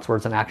our thoughts,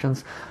 words, and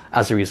actions,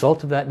 as a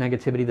result of that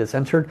negativity that's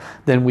entered,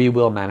 then we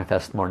will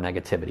manifest more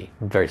negativity.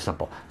 Very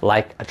simple.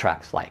 Like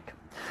attracts like.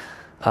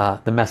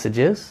 The message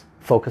is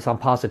focus on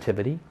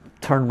positivity.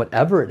 Turn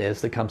whatever it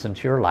is that comes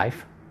into your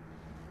life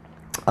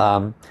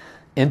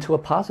into a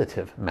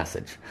positive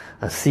message.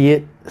 See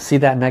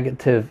that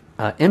negative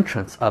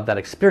entrance of that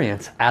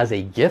experience as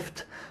a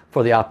gift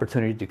for the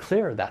opportunity to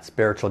clear that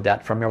spiritual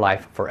debt from your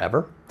life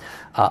forever.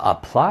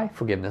 Apply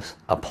forgiveness,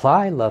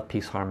 apply love,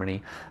 peace,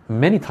 harmony,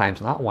 many times,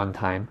 not one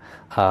time,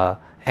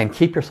 and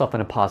keep yourself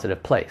in a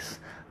positive place.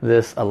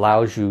 This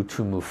allows you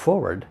to move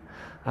forward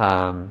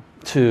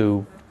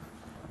to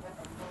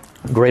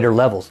greater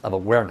levels of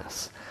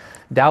awareness.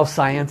 Tao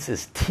Science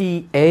is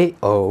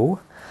T-A-O,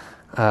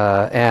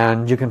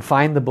 and you can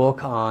find the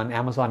book on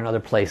Amazon and other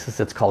places.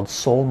 It's called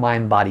Soul,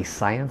 Mind, Body,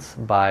 Science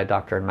by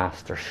Dr. and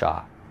Master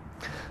Sha.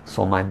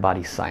 Soul, Mind,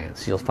 Body,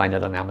 Science. You'll find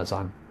it on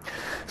Amazon.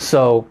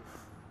 So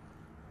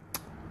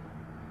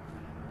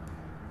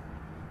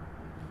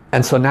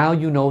now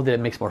you know that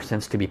it makes more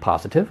sense to be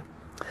positive.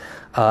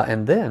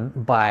 And then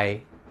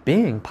by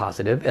being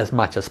positive as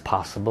much as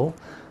possible,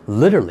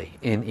 literally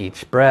in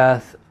each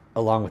breath,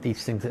 along with each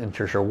thing that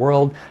enters your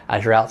world,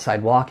 as you're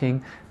outside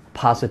walking,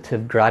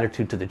 positive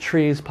gratitude to the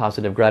trees,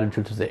 positive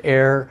gratitude to the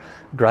air,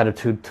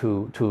 gratitude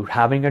to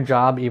having a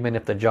job, even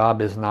if the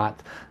job is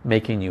not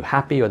making you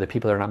happy or the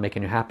people are not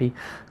making you happy.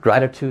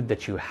 Gratitude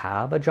that you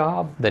have a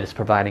job that is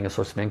providing a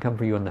source of income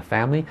for you and the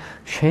family.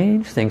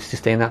 Change things to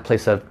stay in that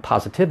place of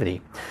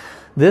positivity.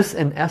 This,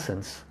 in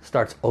essence,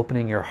 starts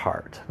opening your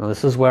heart. Now,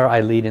 this is where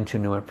I lead into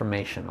new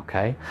information,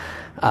 okay?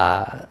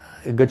 A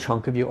good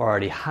chunk of you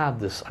already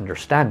have this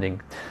understanding,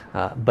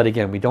 but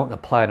again, we don't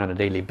apply it on a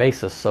daily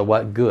basis, so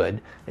what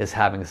good is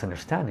having this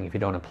understanding if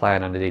you don't apply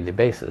it on a daily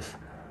basis?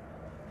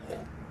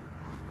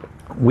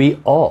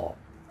 We all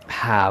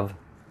have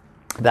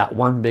that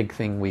one big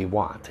thing we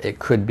want. It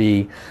could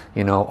be,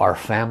 our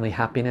family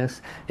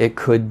happiness. It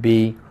could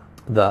be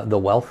the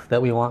wealth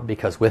that we want,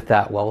 because with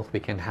that wealth we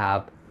can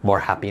have more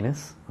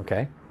happiness,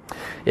 okay?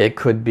 It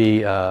could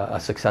be a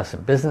success in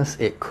business.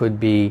 It could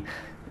be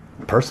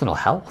personal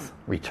health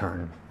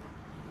return.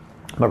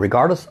 But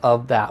regardless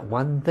of that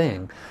one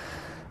thing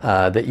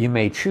that you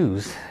may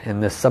choose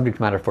in this subject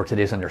matter for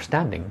today's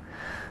understanding,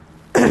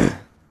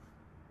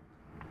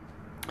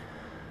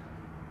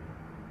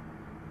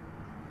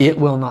 it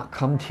will not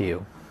come to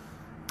you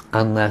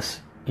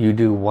unless you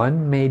do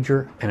one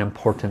major and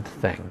important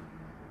thing.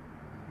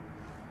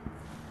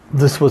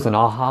 This was an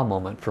aha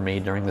moment for me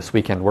during this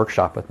weekend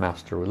workshop with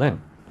Master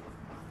Rulin.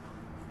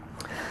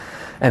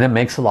 And it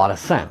makes a lot of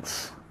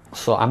sense.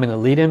 So I'm going to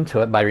lead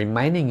into it by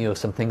reminding you of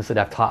some things that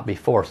I've taught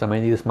before. Some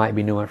of these might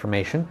be new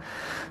information.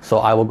 So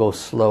I will go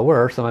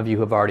slower. Some of you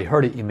who have already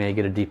heard it, you may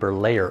get a deeper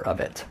layer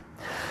of it.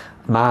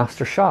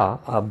 Master Sha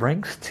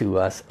brings to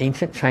us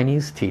ancient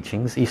Chinese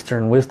teachings,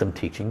 Eastern wisdom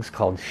teachings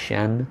called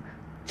Shen,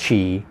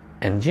 Qi,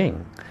 and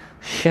Jing.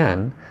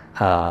 Shen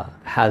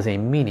has a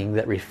meaning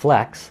that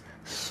reflects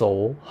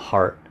soul,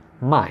 heart,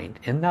 mind,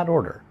 in that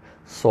order.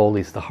 Soul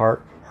leads the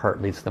heart,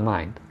 heart leads the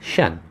mind.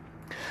 Shen.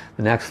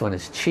 The next one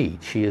is Qi.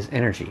 Qi is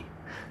energy.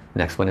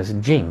 Next one is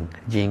Jing.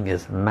 Jing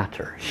is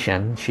matter.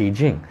 Shen, Qi,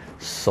 Jing.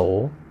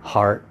 Soul,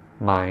 heart,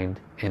 mind,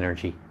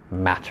 energy,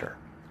 matter.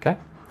 Okay?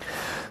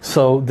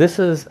 So this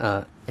is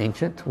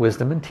ancient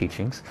wisdom and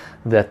teachings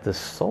that the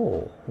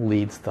soul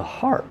leads the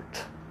heart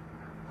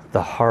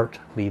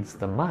leads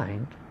the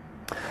mind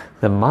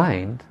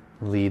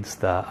leads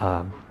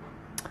the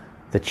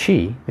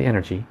Qi, the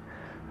energy,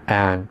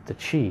 and the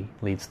Qi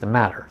leads the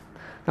matter.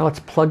 Now let's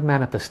plug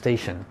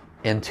manifestation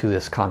into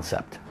this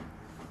concept.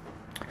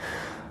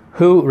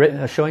 Who,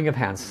 a showing of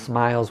hands,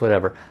 smiles,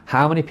 whatever,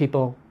 how many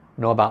people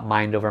know about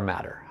mind over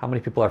matter? How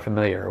many people are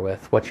familiar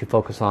with what you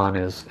focus on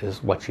is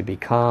what you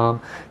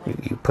become?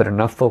 You put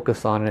enough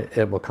focus on it,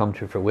 it will come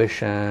to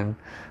fruition.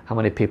 How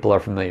many people are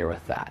familiar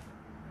with that?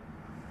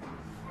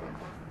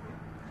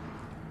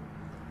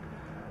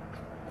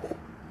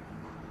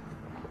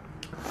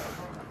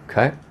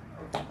 Okay,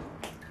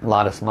 a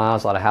lot of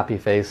smiles, a lot of happy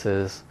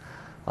faces,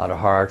 a lot of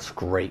hearts,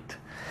 great.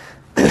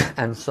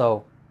 And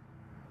so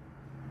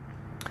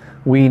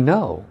we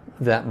know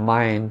that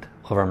mind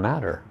over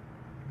matter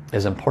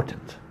is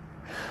important.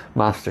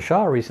 Master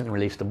Sha recently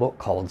released a book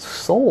called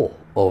Soul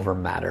Over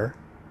Matter,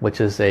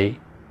 which is a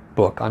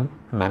book on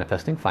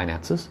manifesting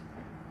finances.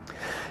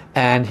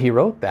 And he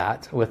wrote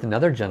that with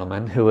another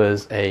gentleman who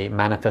is a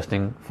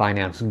manifesting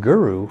finance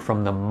guru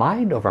from the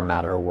mind over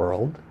matter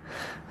world.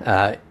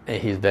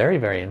 He's very,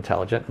 very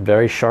intelligent,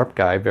 very sharp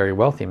guy, very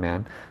wealthy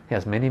man. He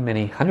has many,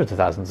 many hundreds of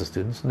thousands of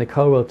students, and they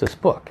co-wrote this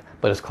book,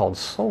 but it's called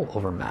Soul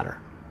Over Matter.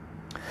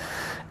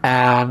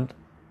 And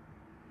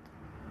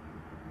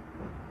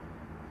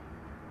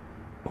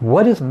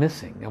what is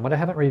missing, and what I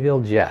haven't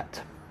revealed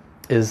yet,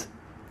 is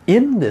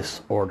in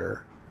this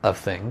order of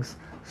things: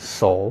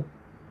 soul,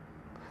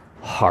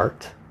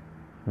 heart,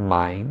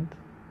 mind,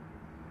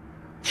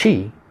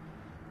 Qi,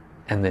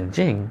 and then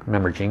Jing.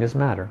 Remember, Jing is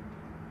matter.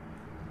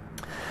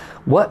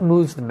 What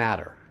moves the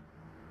matter?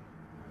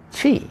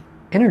 Qi.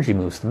 Energy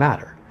moves the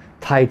matter.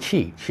 Tai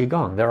Chi,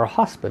 Qigong. There are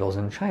hospitals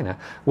in China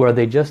where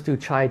they just do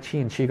Tai Chi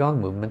and Qigong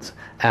movements,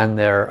 and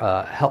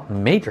their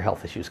major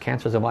health issues,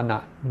 cancers and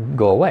whatnot,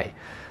 go away.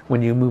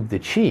 When you move the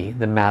Qi,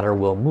 the matter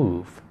will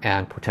move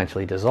and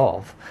potentially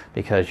dissolve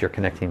because you're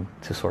connecting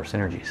to source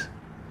energies.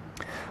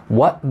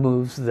 What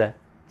moves the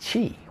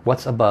Qi?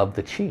 What's above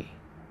the Qi?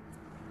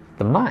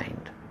 The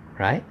mind,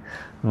 right?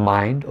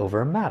 Mind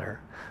over matter.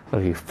 So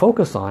if you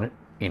focus on it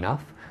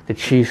enough, the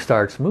Qi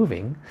starts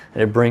moving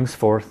and it brings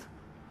forth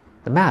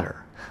the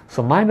matter.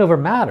 So mind over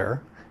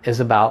matter is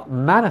about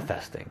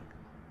manifesting.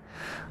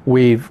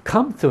 We've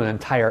come through an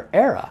entire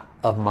era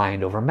of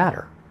mind over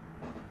matter.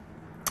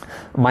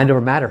 Mind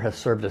over matter has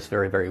served us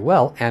very, very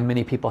well, and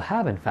many people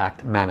have in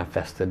fact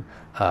manifested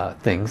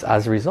things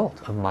as a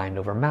result of mind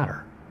over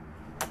matter.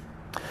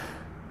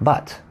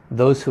 But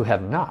those who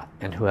have not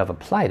and who have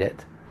applied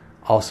it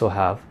also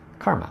have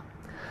karma.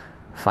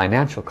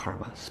 Financial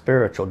karma,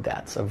 spiritual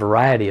debts, a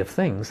variety of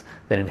things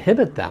that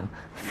inhibit them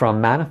from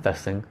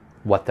manifesting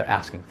what they're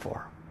asking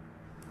for.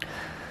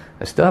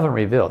 I still haven't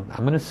revealed.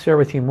 I'm going to share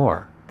with you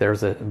more.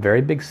 There's a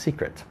very big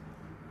secret.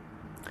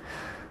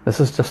 This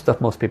is just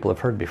stuff most people have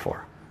heard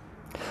before.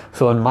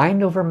 So in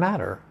mind over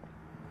matter,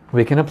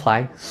 we can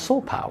apply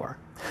soul power.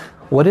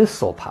 What is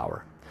soul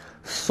power?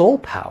 Soul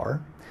power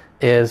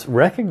is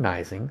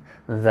recognizing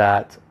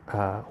that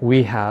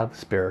we have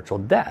spiritual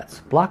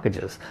debts,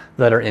 blockages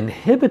that are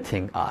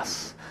inhibiting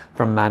us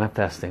from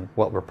manifesting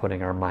what we're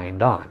putting our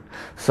mind on.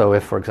 So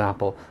if, for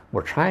example,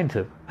 we're trying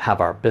to have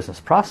our business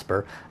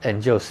prosper,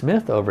 and Joe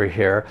Smith over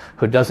here,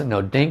 who doesn't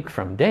know dink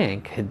from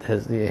dank,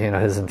 his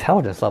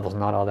intelligence level is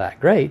not all that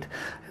great,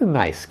 he's a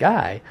nice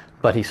guy,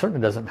 but he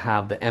certainly doesn't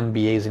have the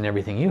MBAs and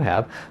everything you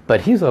have,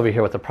 but he's over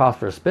here with a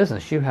prosperous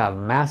business. You have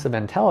massive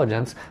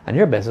intelligence, and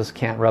your business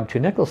can't rub two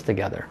nickels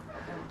together.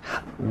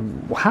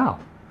 How?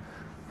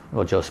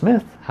 Well, Joe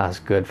Smith has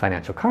good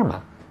financial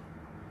karma.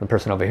 The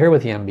person over here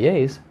with the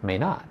MBAs may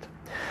not.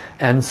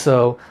 And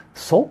so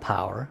soul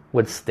power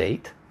would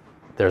state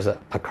there's a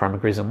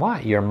karmic reason why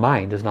your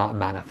mind is not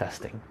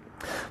manifesting.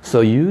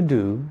 So you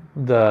do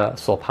the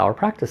soul power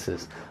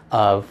practices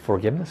of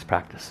forgiveness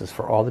practices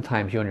for all the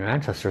times you and your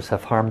ancestors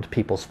have harmed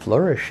people's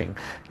flourishing,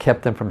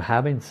 kept them from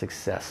having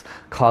success,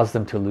 caused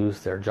them to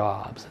lose their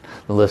jobs.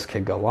 The list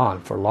could go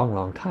on for a long,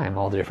 long time,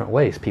 all the different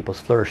ways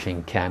people's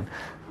flourishing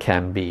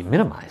can be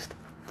minimized.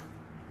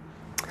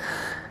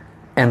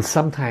 And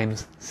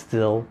sometimes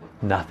still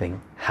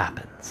nothing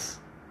happens.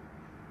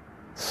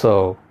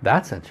 So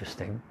that's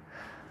interesting.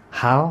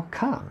 How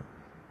come?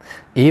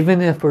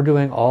 Even if we're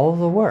doing all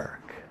the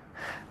work,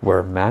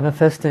 we're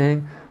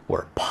manifesting,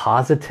 we're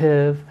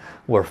positive,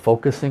 we're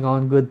focusing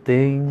on good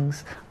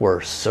things, we're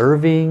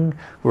serving,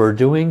 we're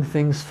doing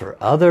things for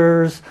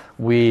others,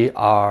 we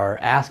are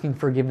asking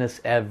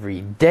forgiveness every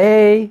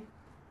day,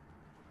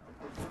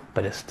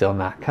 but it's still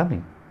not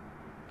coming.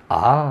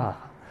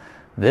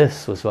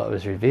 This was what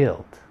was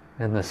revealed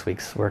in this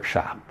week's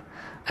workshop,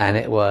 and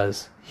it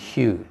was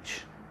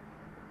huge.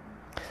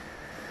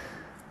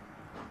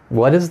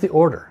 What is the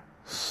order?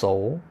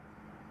 Soul,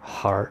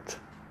 heart,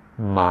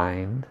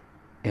 mind,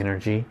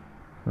 energy,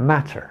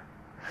 matter.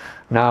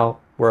 Now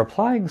we're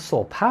applying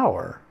soul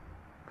power,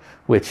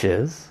 which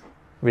is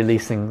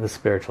releasing the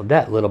spiritual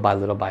debt little by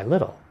little by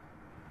little.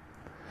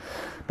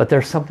 But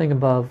there's something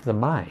above the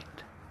mind.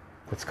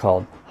 It's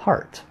called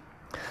heart.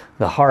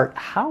 The heart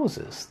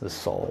houses the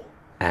soul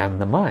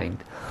and the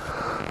mind.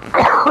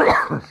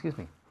 Excuse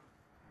me.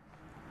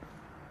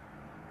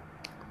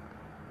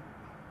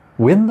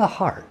 When the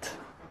heart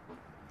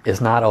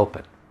is not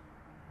open,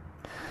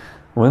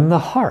 when the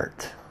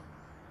heart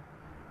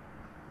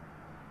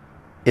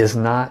is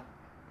not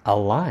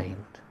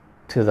aligned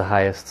to the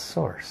highest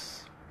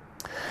source,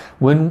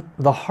 when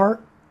the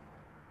heart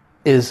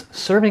is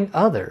serving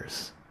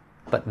others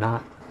but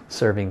not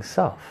serving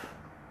self,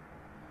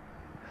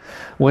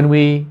 when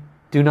we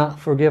do not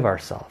forgive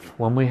ourselves,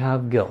 when we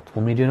have guilt,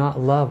 when we do not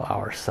love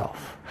ourselves,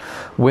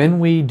 when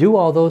we do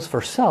all those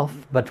for self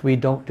but we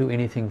don't do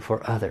anything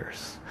for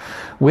others,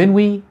 when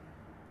we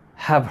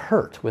have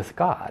hurt with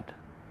God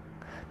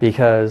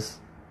because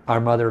our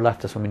mother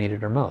left us when we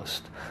needed her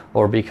most,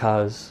 or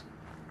because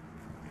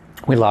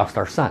we lost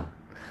our son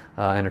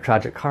in a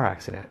tragic car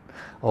accident,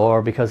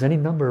 or because any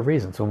number of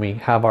reasons when we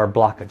have our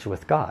blockage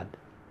with God.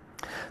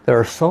 There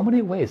are so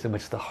many ways in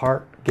which the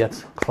heart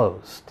gets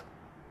closed.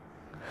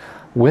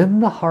 When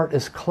the heart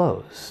is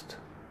closed,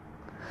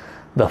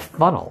 the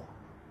funnel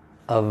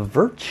of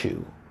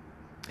virtue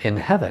in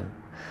heaven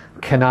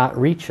cannot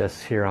reach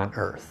us here on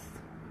earth.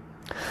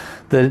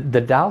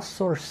 The Tao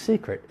Source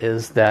secret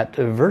is that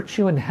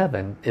virtue in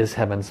heaven is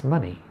heaven's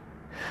money,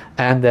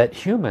 and that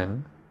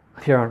human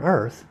here on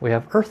earth, we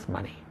have earth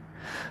money.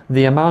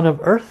 The amount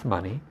of earth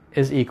money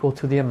is equal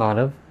to the amount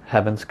of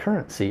heaven's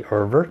currency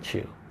or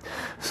virtue.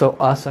 So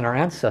us and our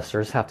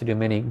ancestors have to do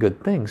many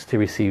good things to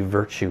receive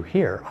virtue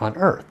here on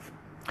earth.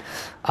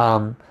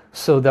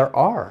 So there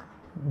are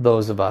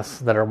those of us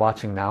that are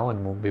watching now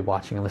and will be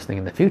watching and listening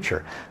in the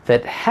future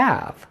that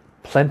have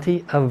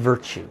plenty of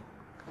virtue,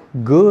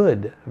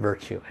 good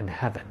virtue in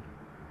heaven,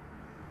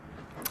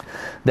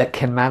 that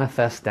can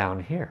manifest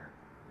down here.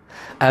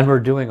 And we're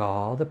doing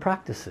all the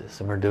practices,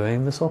 and we're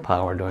doing the soul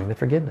power, we're doing the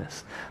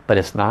forgiveness, but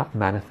it's not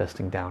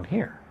manifesting down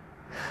here.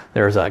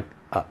 There's a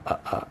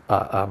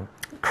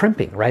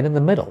crimping right in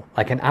the middle,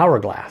 like an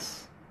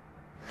hourglass,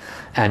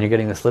 and you're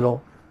getting this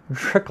little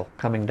trickle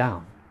coming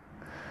down.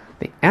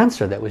 The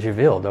answer that was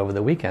revealed over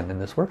the weekend in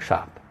this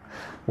workshop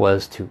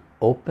was to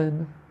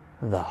open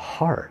the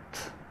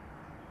heart,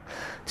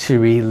 to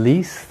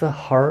release the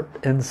heart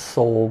and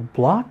soul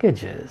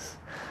blockages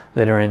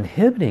that are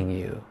inhibiting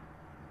you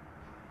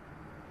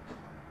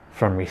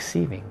from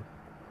receiving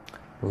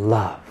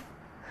love,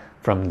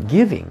 from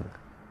giving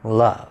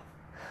love.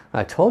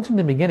 I told you in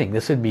the beginning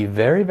this would be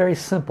very, very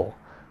simple,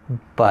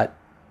 but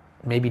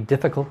maybe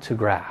difficult to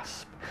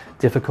grasp,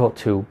 difficult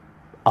to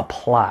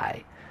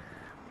apply.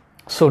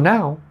 So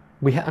now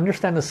we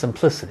understand the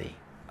simplicity.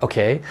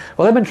 Okay,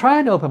 well, I've been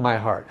trying to open my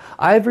heart.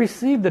 I've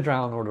received the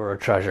Drown Order of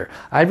Treasure.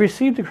 I've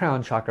received the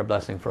Crown Chakra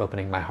blessing for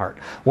opening my heart.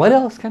 What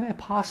else can I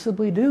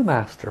possibly do,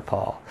 Master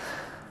Paul?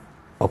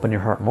 Open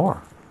your heart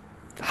more.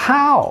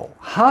 How?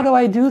 How do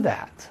I do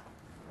that?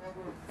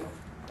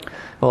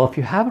 Well, if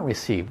you haven't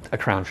received a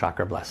Crown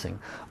Chakra blessing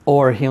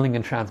or a healing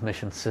and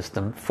transmission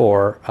system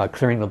for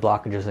clearing the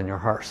blockages in your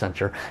heart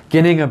center,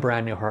 getting a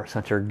brand new heart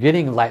center,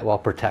 getting light wall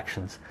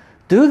protections,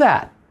 do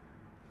that.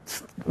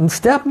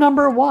 Step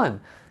number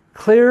 1.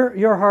 Clear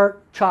your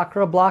heart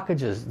chakra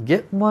blockages.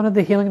 Get one of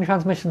the healing and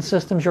transmission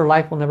systems. Your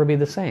life will never be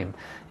the same.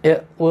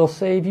 It will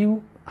save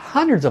you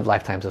hundreds of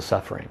lifetimes of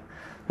suffering.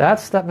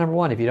 That's step number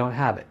 1 if you don't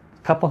have it.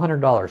 A couple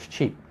 $100,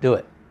 cheap, do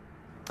it.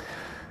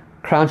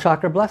 Crown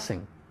chakra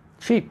blessing,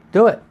 cheap,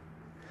 do it.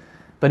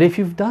 But if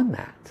you've done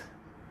that,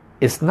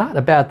 it's not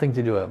a bad thing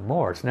to do it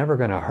more. It's never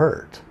going to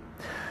hurt.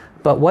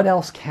 But what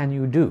else can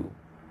you do?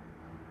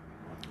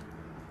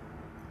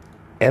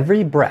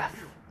 Every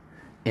breath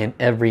in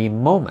every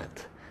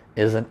moment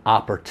is an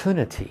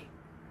opportunity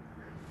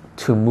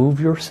to move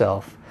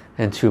yourself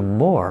into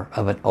more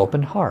of an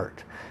open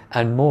heart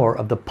and more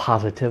of the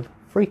positive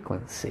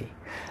frequency.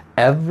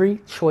 Every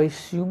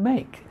choice you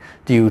make.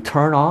 Do you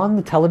turn on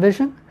the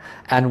television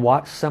and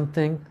watch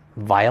something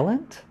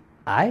violent?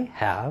 I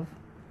have,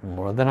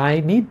 more than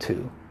I need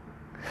to.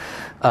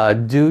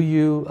 Do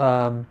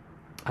you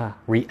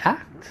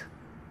react?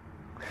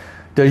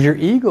 Does your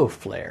ego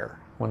flare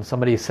when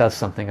somebody says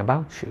something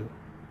about you?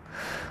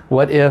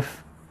 What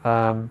if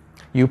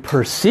you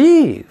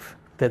perceive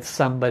that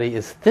somebody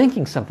is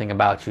thinking something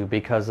about you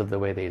because of the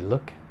way they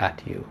look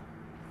at you?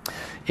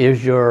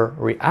 Is your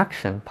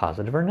reaction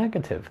positive or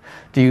negative?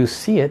 Do you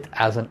see it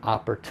as an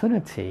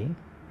opportunity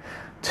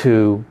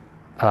to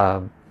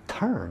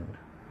turn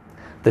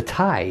the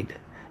tide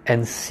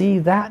and see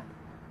that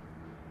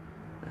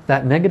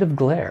negative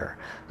glare,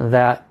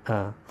 that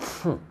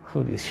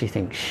who does she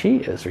think she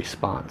is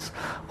response,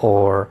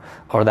 or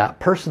that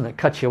person that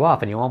cut you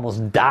off and you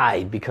almost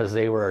died because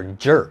they were a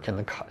jerk in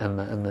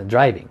the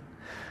driving.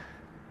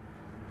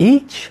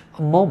 Each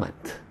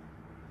moment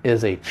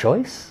is a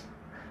choice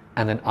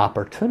and an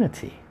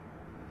opportunity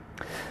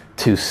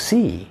to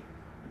see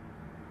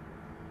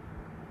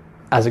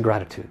as a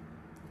gratitude.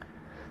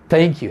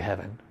 Thank you,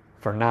 heaven,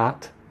 for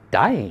not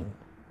dying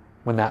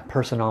when that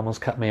person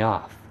almost cut me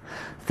off.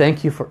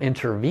 Thank you for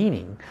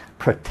intervening,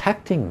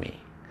 protecting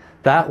me.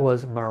 That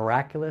was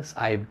miraculous.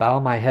 I bow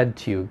my head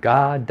to you,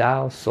 God,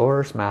 Tao,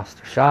 Source,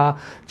 Master Sha,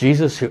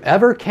 Jesus,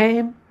 whoever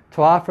came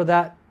to offer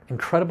that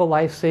incredible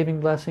life-saving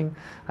blessing.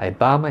 I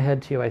bow my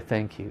head to you. I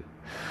thank you.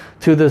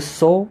 To the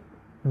soul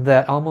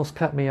that almost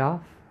cut me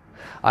off,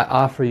 I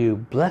offer you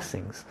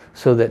blessings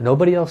so that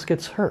nobody else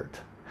gets hurt.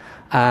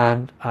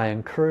 And I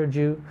encourage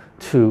you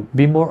to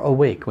be more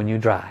awake when you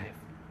drive.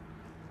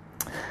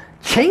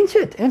 Change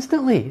it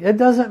instantly. It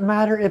doesn't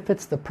matter if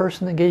it's the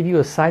person that gave you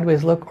a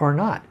sideways look or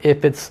not.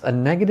 If it's a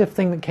negative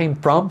thing that came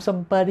from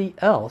somebody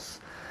else,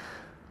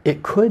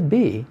 it could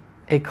be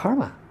a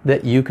karma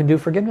that you can do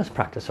forgiveness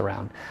practice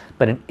around.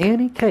 But in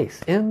any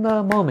case, in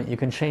the moment, you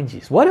can change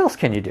these. What else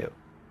can you do?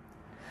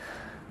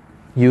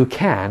 You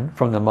can,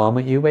 from the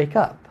moment you wake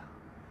up,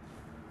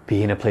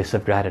 be in a place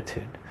of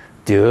gratitude.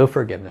 Do a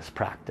forgiveness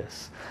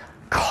practice.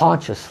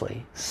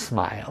 Consciously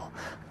smile.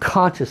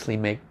 Consciously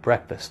make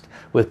breakfast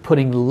with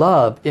putting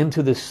love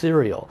into the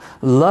cereal.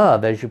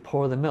 Love as you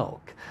pour the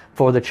milk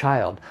for the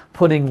child.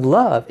 Putting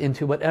love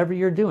into whatever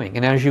you're doing.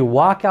 And as you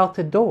walk out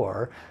the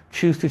door,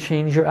 choose to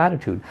change your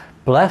attitude.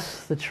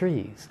 Bless the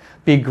trees.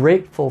 Be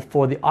grateful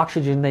for the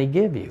oxygen they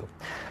give you.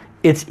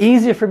 It's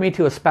easier for me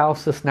to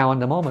espouse this now in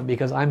the moment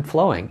because I'm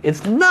flowing.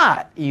 It's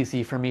not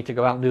easy for me to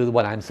go out and do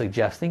what I'm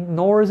suggesting,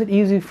 nor is it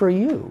easy for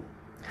you.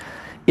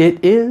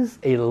 It is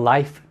a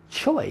life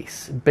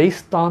choice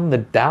based on the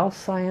Tao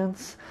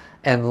science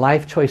and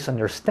life choice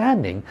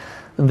understanding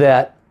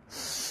that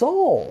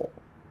soul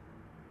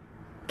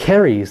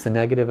carries the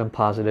negative and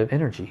positive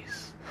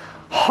energies.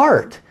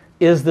 Heart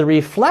is the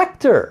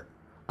reflector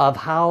of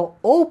how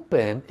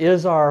open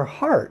is our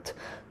heart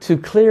to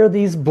clear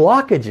these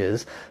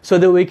blockages so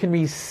that we can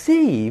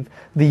receive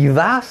the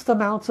vast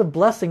amounts of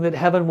blessing that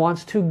heaven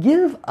wants to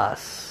give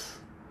us.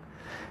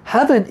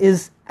 Heaven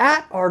is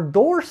at our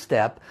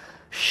doorstep,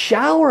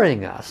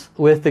 showering us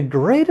with the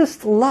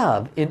greatest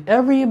love in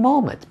every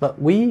moment,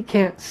 but we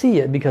can't see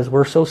it because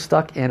we're so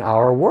stuck in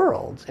our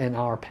worlds, in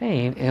our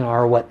pain, in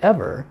our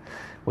whatever.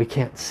 We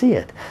can't see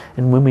it.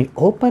 And when we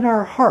open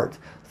our heart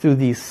through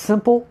these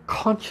simple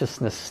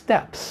consciousness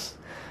steps,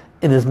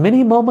 in as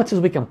many moments as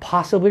we can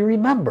possibly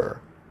remember,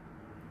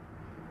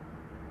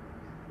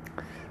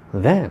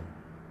 then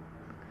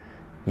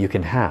you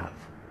can have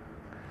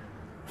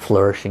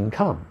flourishing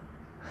come.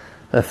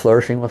 The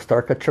flourishing will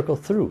start to trickle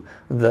through.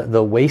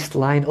 The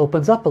waistline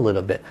opens up a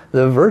little bit.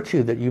 The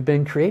virtue that you've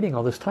been creating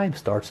all this time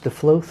starts to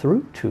flow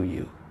through to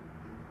you.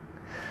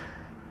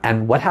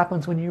 And what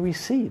happens when you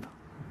receive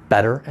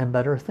better and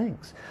better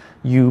things?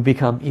 You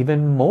become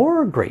even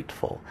more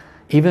grateful,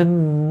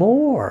 even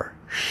more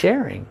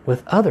sharing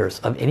with others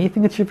of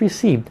anything that you've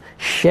received.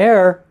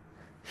 Share,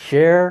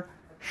 share,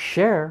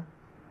 share.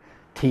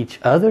 Teach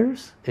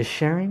others is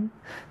sharing.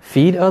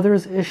 Feed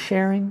others is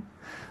sharing.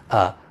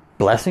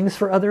 Blessings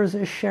for others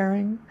is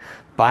sharing.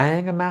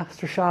 Buying a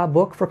Master Sha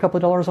book for a couple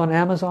of dollars on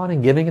Amazon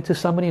and giving it to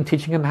somebody and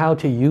teaching them how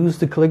to use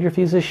the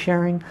calligraphies is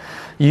sharing.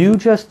 You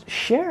just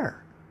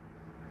share.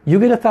 You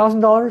get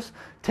 $1,000,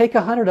 take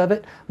 100 of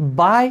it,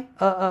 buy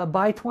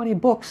 20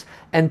 books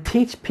and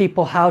teach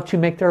people how to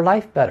make their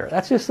life better.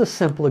 That's just a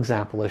simple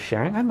example of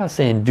sharing. I'm not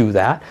saying do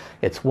that.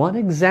 It's one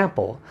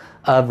example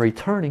of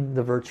returning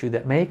the virtue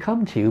that may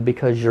come to you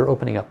because you're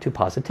opening up to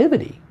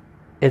positivity.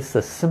 It's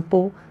the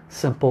simple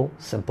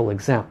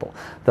example.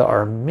 There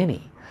are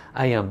many.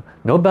 I am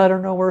no better,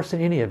 no worse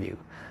than any of you.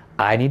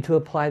 I need to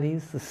apply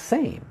these the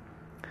same.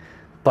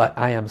 But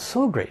I am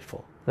so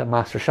grateful that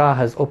Master Sha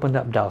has opened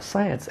up Tao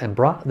science and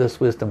brought this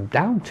wisdom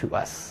down to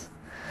us.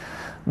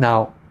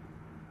 Now,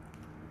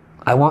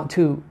 I want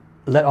to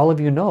let all of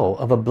you know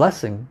of a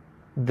blessing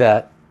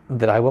that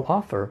I will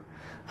offer.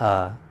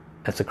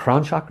 It's a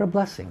crown chakra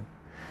blessing.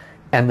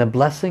 And the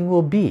blessing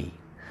will be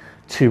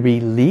to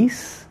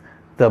release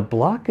the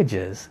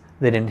blockages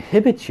that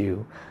inhibit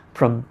you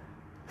from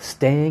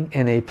staying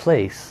in a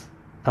place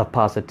of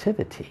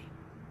positivity.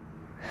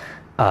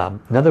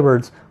 In other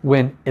words,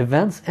 when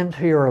events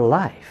enter your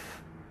life,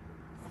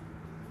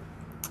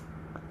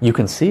 you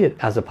can see it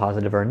as a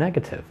positive or a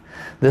negative.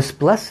 This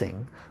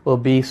blessing will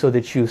be so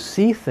that you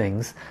see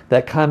things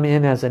that come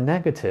in as a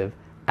negative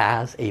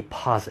as a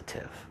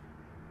positive.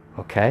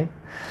 Okay?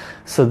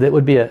 So that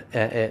would be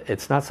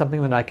it's not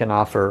something that I can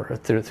offer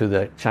through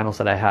the channels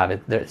that I have.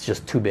 It's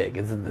just too big.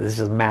 It's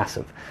just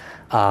massive.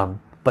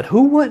 But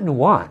who wouldn't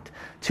want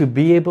to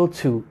be able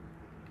to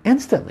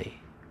instantly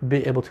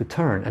be able to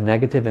turn a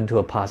negative into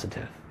a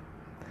positive?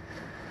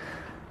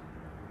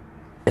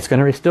 It's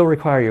going to still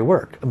require your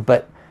work.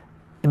 But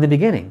in the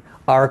beginning,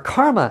 our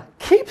karma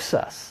keeps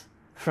us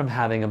from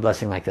having a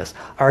blessing like this.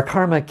 Our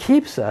karma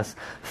keeps us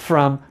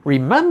from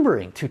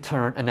remembering to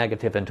turn a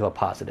negative into a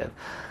positive.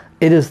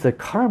 It is the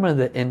karma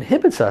that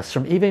inhibits us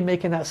from even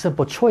making that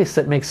simple choice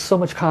that makes so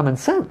much common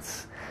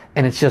sense.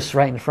 And it's just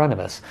right in front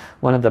of us.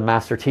 One of the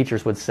master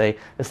teachers would say,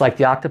 it's like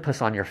the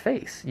octopus on your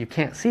face. You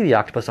can't see the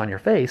octopus on your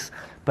face,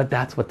 but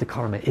that's what the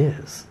karma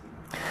is.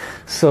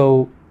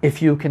 So if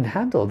you can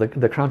handle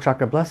the crown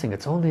chakra blessing,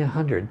 it's only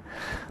 100.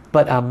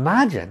 But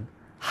imagine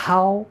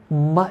how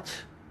much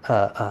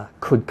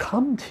could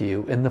come to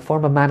you in the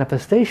form of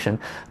manifestation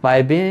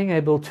by being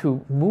able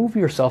to move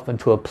yourself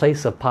into a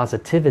place of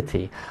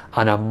positivity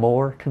on a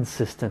more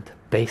consistent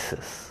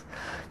basis.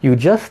 You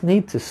just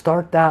need to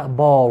start that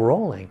ball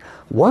rolling.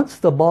 Once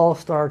the ball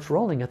starts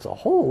rolling, it's a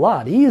whole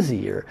lot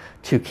easier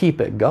to keep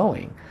it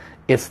going.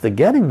 It's the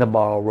getting the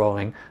ball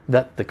rolling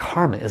that the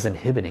karma is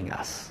inhibiting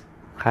us.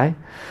 Okay?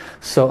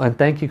 So, and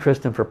thank you,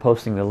 Kristen, for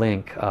posting the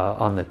link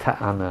on the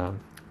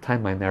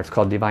timeline there. It's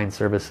called Divine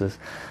Services.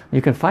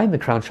 You can find the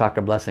crown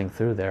chakra blessing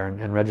through there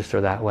and register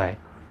that way.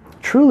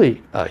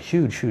 Truly a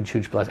huge, huge,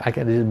 huge blessing. It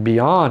is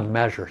beyond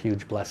measure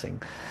huge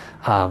blessing.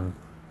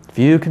 If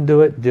you can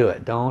do it, do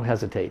it. Don't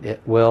hesitate. It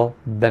will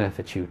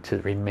benefit you to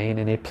remain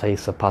in a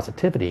place of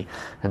positivity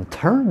and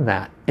turn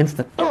that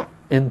instant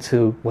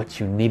into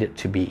what you need it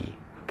to be.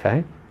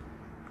 Okay?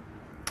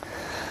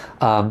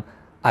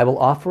 I will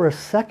offer a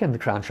second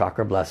crown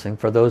chakra blessing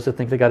for those that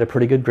think they got a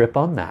pretty good grip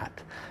on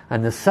that.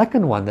 And the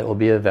second one that will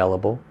be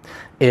available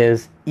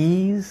is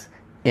ease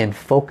in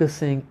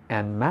focusing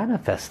and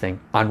manifesting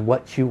on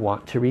what you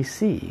want to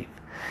receive.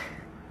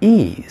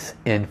 Ease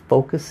in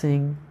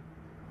focusing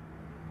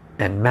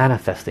and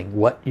manifesting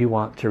what you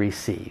want to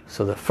receive.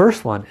 So the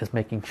first one is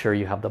making sure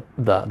you have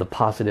the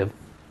positive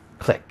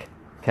click.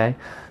 Okay.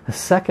 The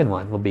second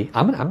one will be,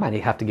 I might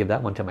have to give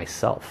that one to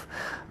myself.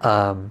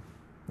 Can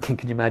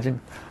you imagine?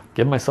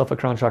 Give myself a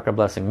crown chakra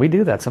blessing. We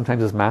do that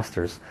sometimes as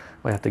masters.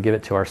 We have to give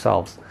it to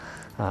ourselves.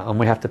 And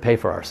we have to pay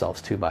for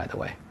ourselves too, by the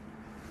way.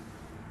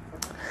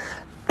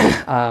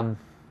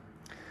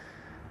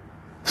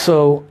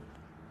 So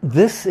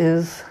this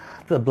is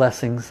the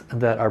blessings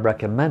that are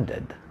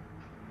recommended.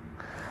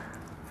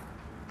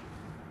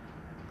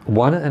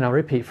 One, and I'll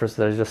repeat first,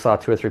 I just saw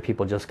 2 or 3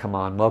 people just come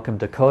on. Welcome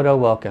Dakota,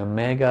 welcome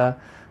Mega,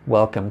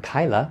 welcome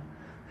Kyla,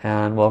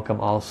 and welcome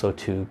also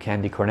to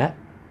Candy Cornett.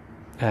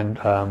 And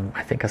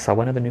I think I saw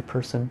one other new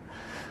person.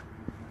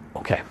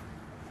 Okay.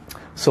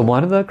 So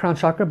one of the crown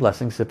chakra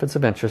blessings, if it's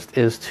of interest,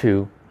 is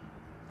to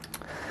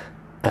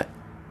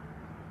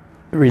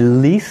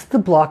release the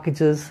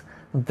blockages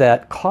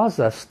that cause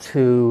us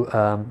to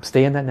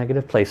stay in that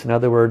negative place. In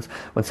other words,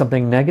 when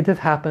something negative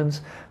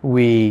happens,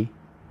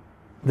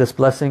 this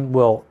blessing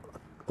will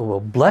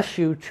bless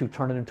you to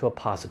turn it into a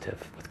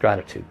positive with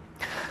gratitude.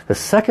 The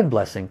second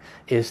blessing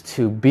is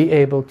to be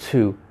able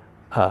to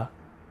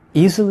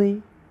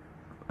easily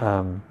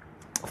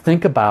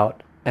think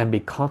about and be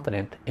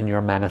confident in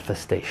your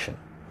manifestation.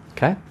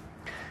 Okay?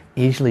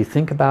 Easily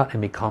think about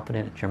and be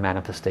confident in your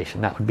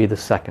manifestation. That would be the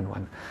second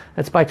one.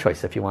 It's by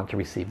choice if you want to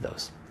receive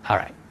those. All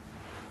right.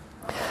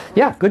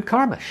 Yeah, good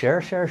karma.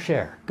 Share, share,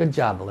 share. Good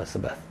job,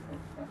 Elizabeth.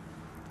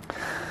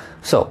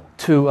 So,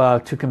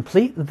 to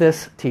complete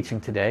this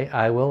teaching today,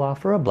 I will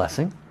offer a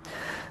blessing.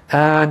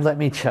 And let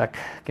me check.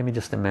 Give me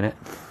just a minute.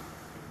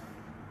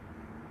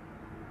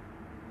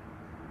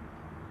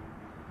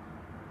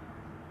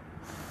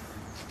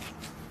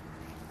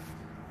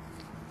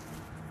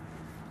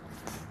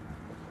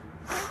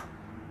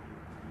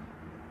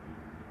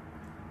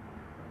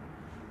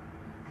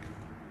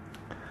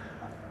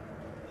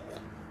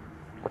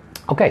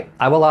 Okay,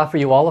 I will offer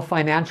you all a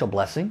financial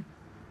blessing.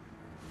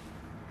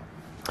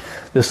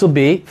 This will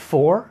be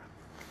for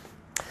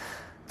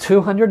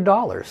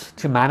 $200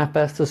 to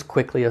manifest as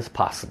quickly as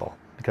possible,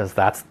 because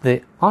that's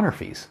the honor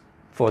fees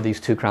for these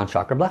 2 crown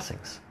chakra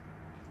blessings.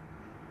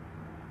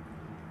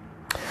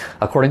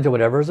 According to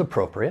whatever is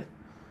appropriate,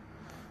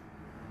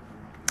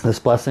 this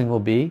blessing will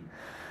be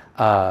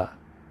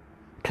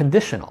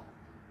conditional.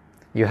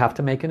 You have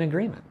to make an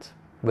agreement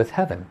with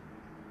heaven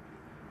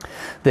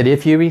that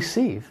if you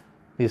receive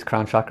these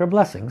crown chakra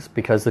blessings,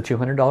 because the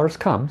 $200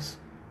 comes,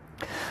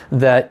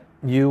 that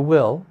you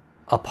will,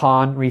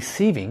 upon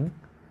receiving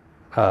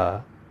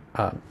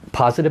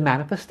positive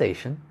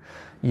manifestation,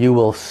 you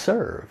will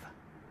serve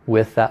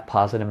with that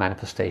positive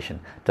manifestation.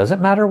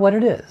 Doesn't matter what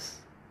it is.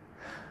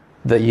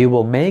 That you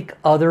will make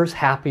others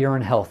happier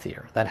and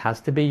healthier. That has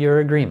to be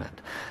your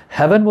agreement.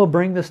 Heaven will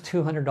bring this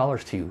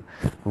 $200 to you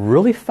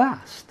really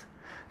fast.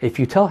 If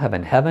you tell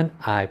heaven, heaven,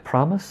 I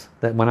promise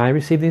that when I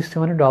receive these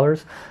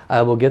 $200,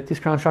 I will get these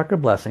crown chakra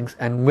blessings,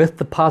 and with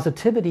the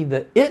positivity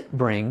that it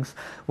brings,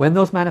 when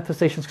those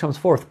manifestations comes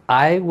forth,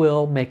 I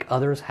will make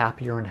others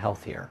happier and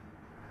healthier.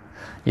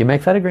 You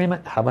make that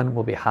agreement, heaven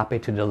will be happy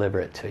to deliver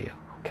it to you.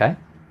 Okay?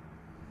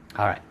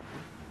 All right.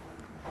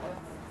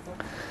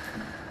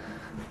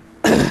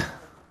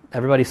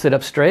 Everybody sit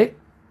up straight.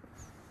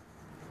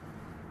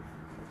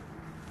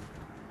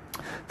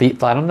 Feet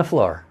flat on the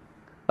floor.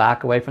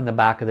 Back away from the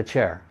back of the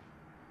chair.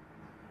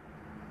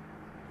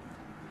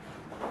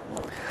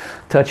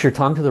 Touch your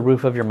tongue to the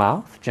roof of your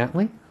mouth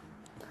gently.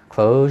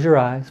 Close your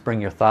eyes.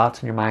 Bring your thoughts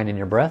and your mind and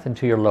your breath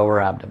into your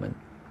lower abdomen.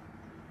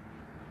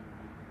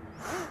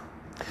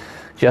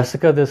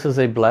 Jessica, this is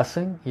a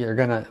blessing. You're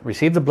going to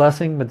receive the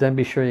blessing, but then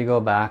be sure you go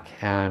back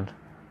and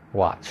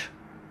watch.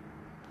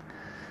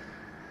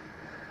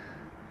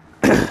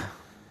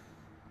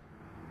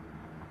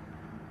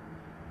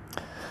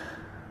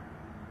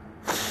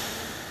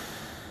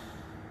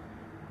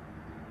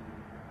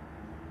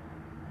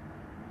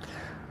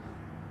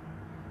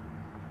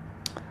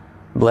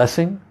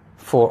 Blessing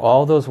for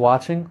all those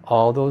watching,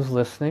 all those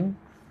listening,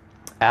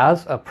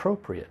 as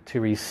appropriate to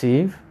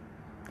receive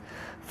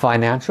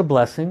financial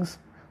blessings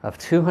of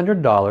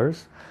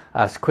 $200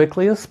 as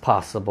quickly as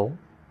possible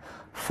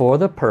for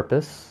the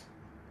purpose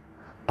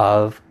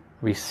of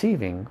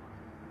receiving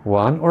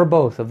one or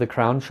both of the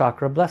crown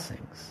chakra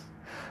blessings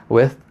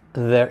with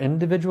their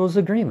individual's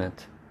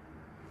agreement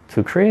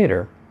to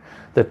Creator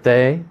that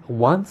they,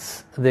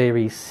 once they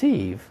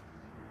receive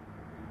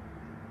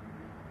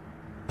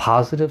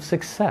positive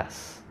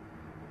success,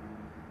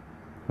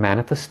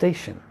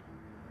 manifestation,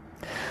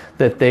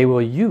 that they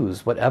will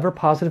use whatever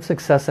positive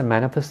success and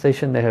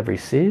manifestation they have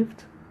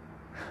received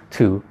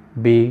to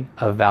be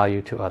of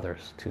value to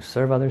others, to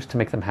serve others, to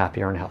make them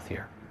happier and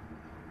healthier.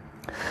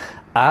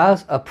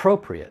 As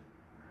appropriate,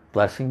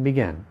 blessing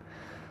begin.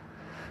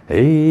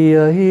 Hey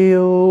ya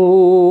ya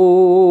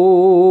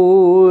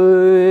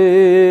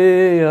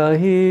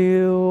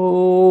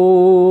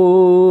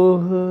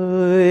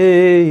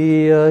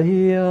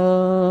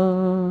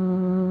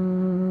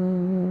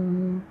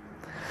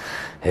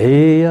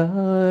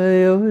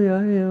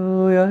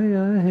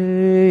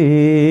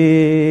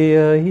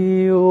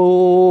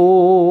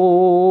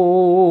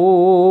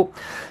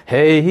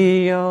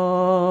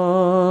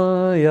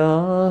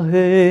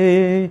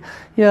hey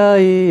ya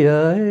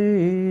ya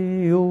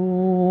yo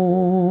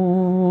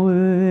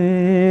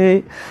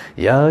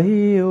ya yo ya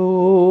yo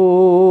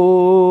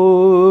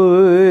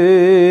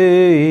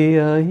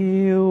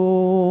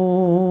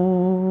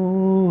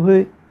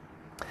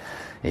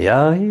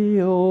ya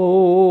yo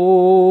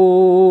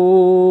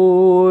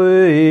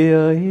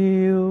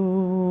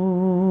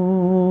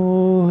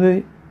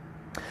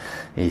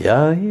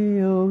ya yo ya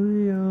yo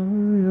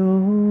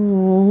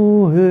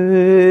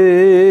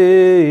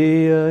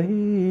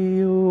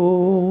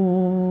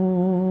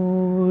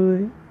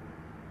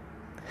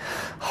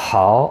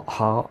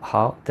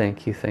how,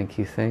 thank you, thank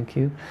you, thank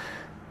you.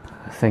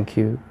 Thank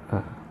you,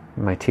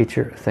 my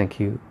teacher.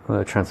 Thank you,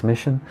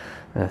 transmission.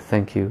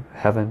 Thank you,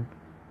 heaven.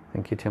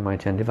 Thank you to my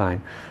Ten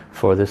Divine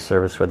for this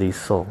service for these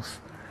souls.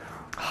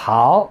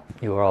 How,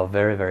 you are all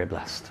very, very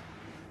blessed.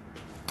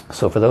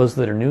 So for those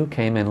that are new,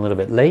 came in a little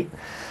bit late,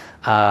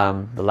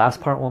 the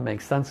last part won't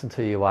make sense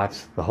until you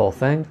watch the whole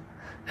thing.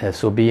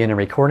 This will be in a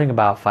recording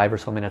about 5 or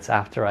so minutes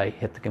after I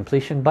hit the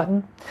completion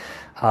button.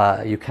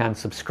 You can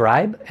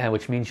subscribe,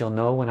 which means you'll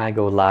know when I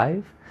go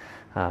live.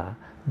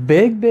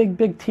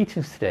 Big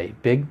teachings today.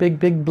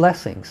 Big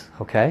blessings.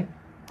 Okay?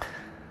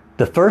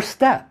 The first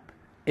step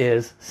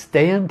is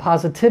stay in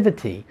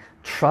positivity.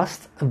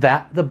 Trust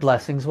that the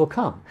blessings will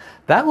come.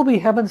 That will be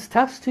heaven's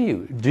test to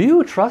you. Do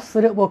you trust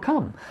that it will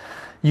come?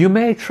 You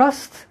may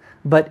trust,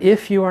 but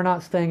if you are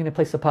not staying in a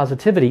place of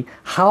positivity,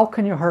 how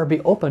can your heart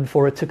be open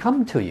for it to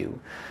come to you?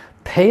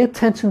 Pay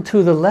attention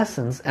to the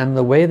lessons and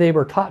the way they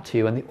were taught to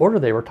you and the order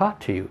they were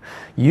taught to you.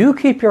 You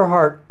keep your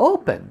heart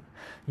open.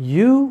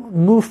 You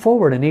move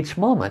forward in each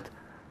moment.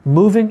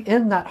 Moving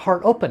in that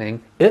heart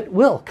opening, it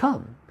will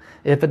come.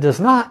 If it does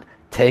not,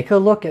 take a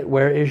look at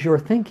where is your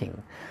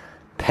thinking.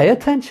 Pay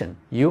attention.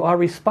 You are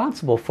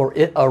responsible for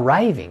it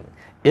arriving.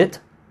 It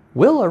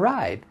will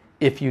arrive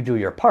if you do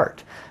your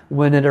part.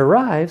 When it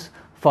arrives,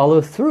 follow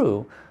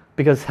through,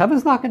 because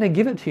heaven's not going to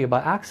give it to you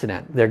by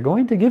accident. They're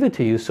going to give it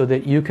to you so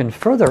that you can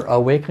further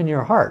awaken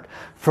your heart,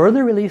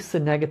 further release the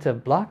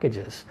negative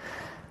blockages.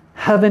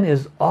 Heaven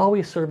is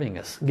always serving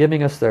us,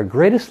 giving us their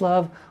greatest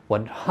love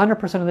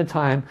 100% of the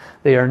time.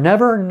 They are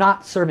never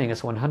not serving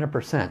us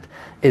 100%.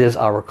 It is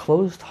our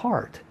closed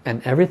heart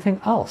and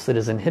everything else that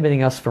is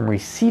inhibiting us from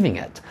receiving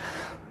it.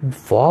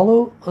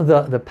 Follow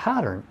the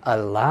pattern.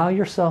 Allow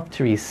yourself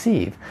to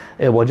receive.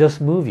 It will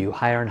just move you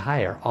higher and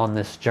higher on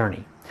this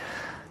journey.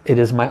 It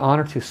is my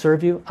honor to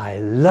serve you. I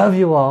love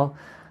you all.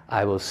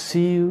 I will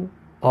see you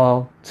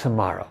all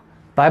tomorrow.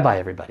 Bye-bye,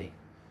 everybody.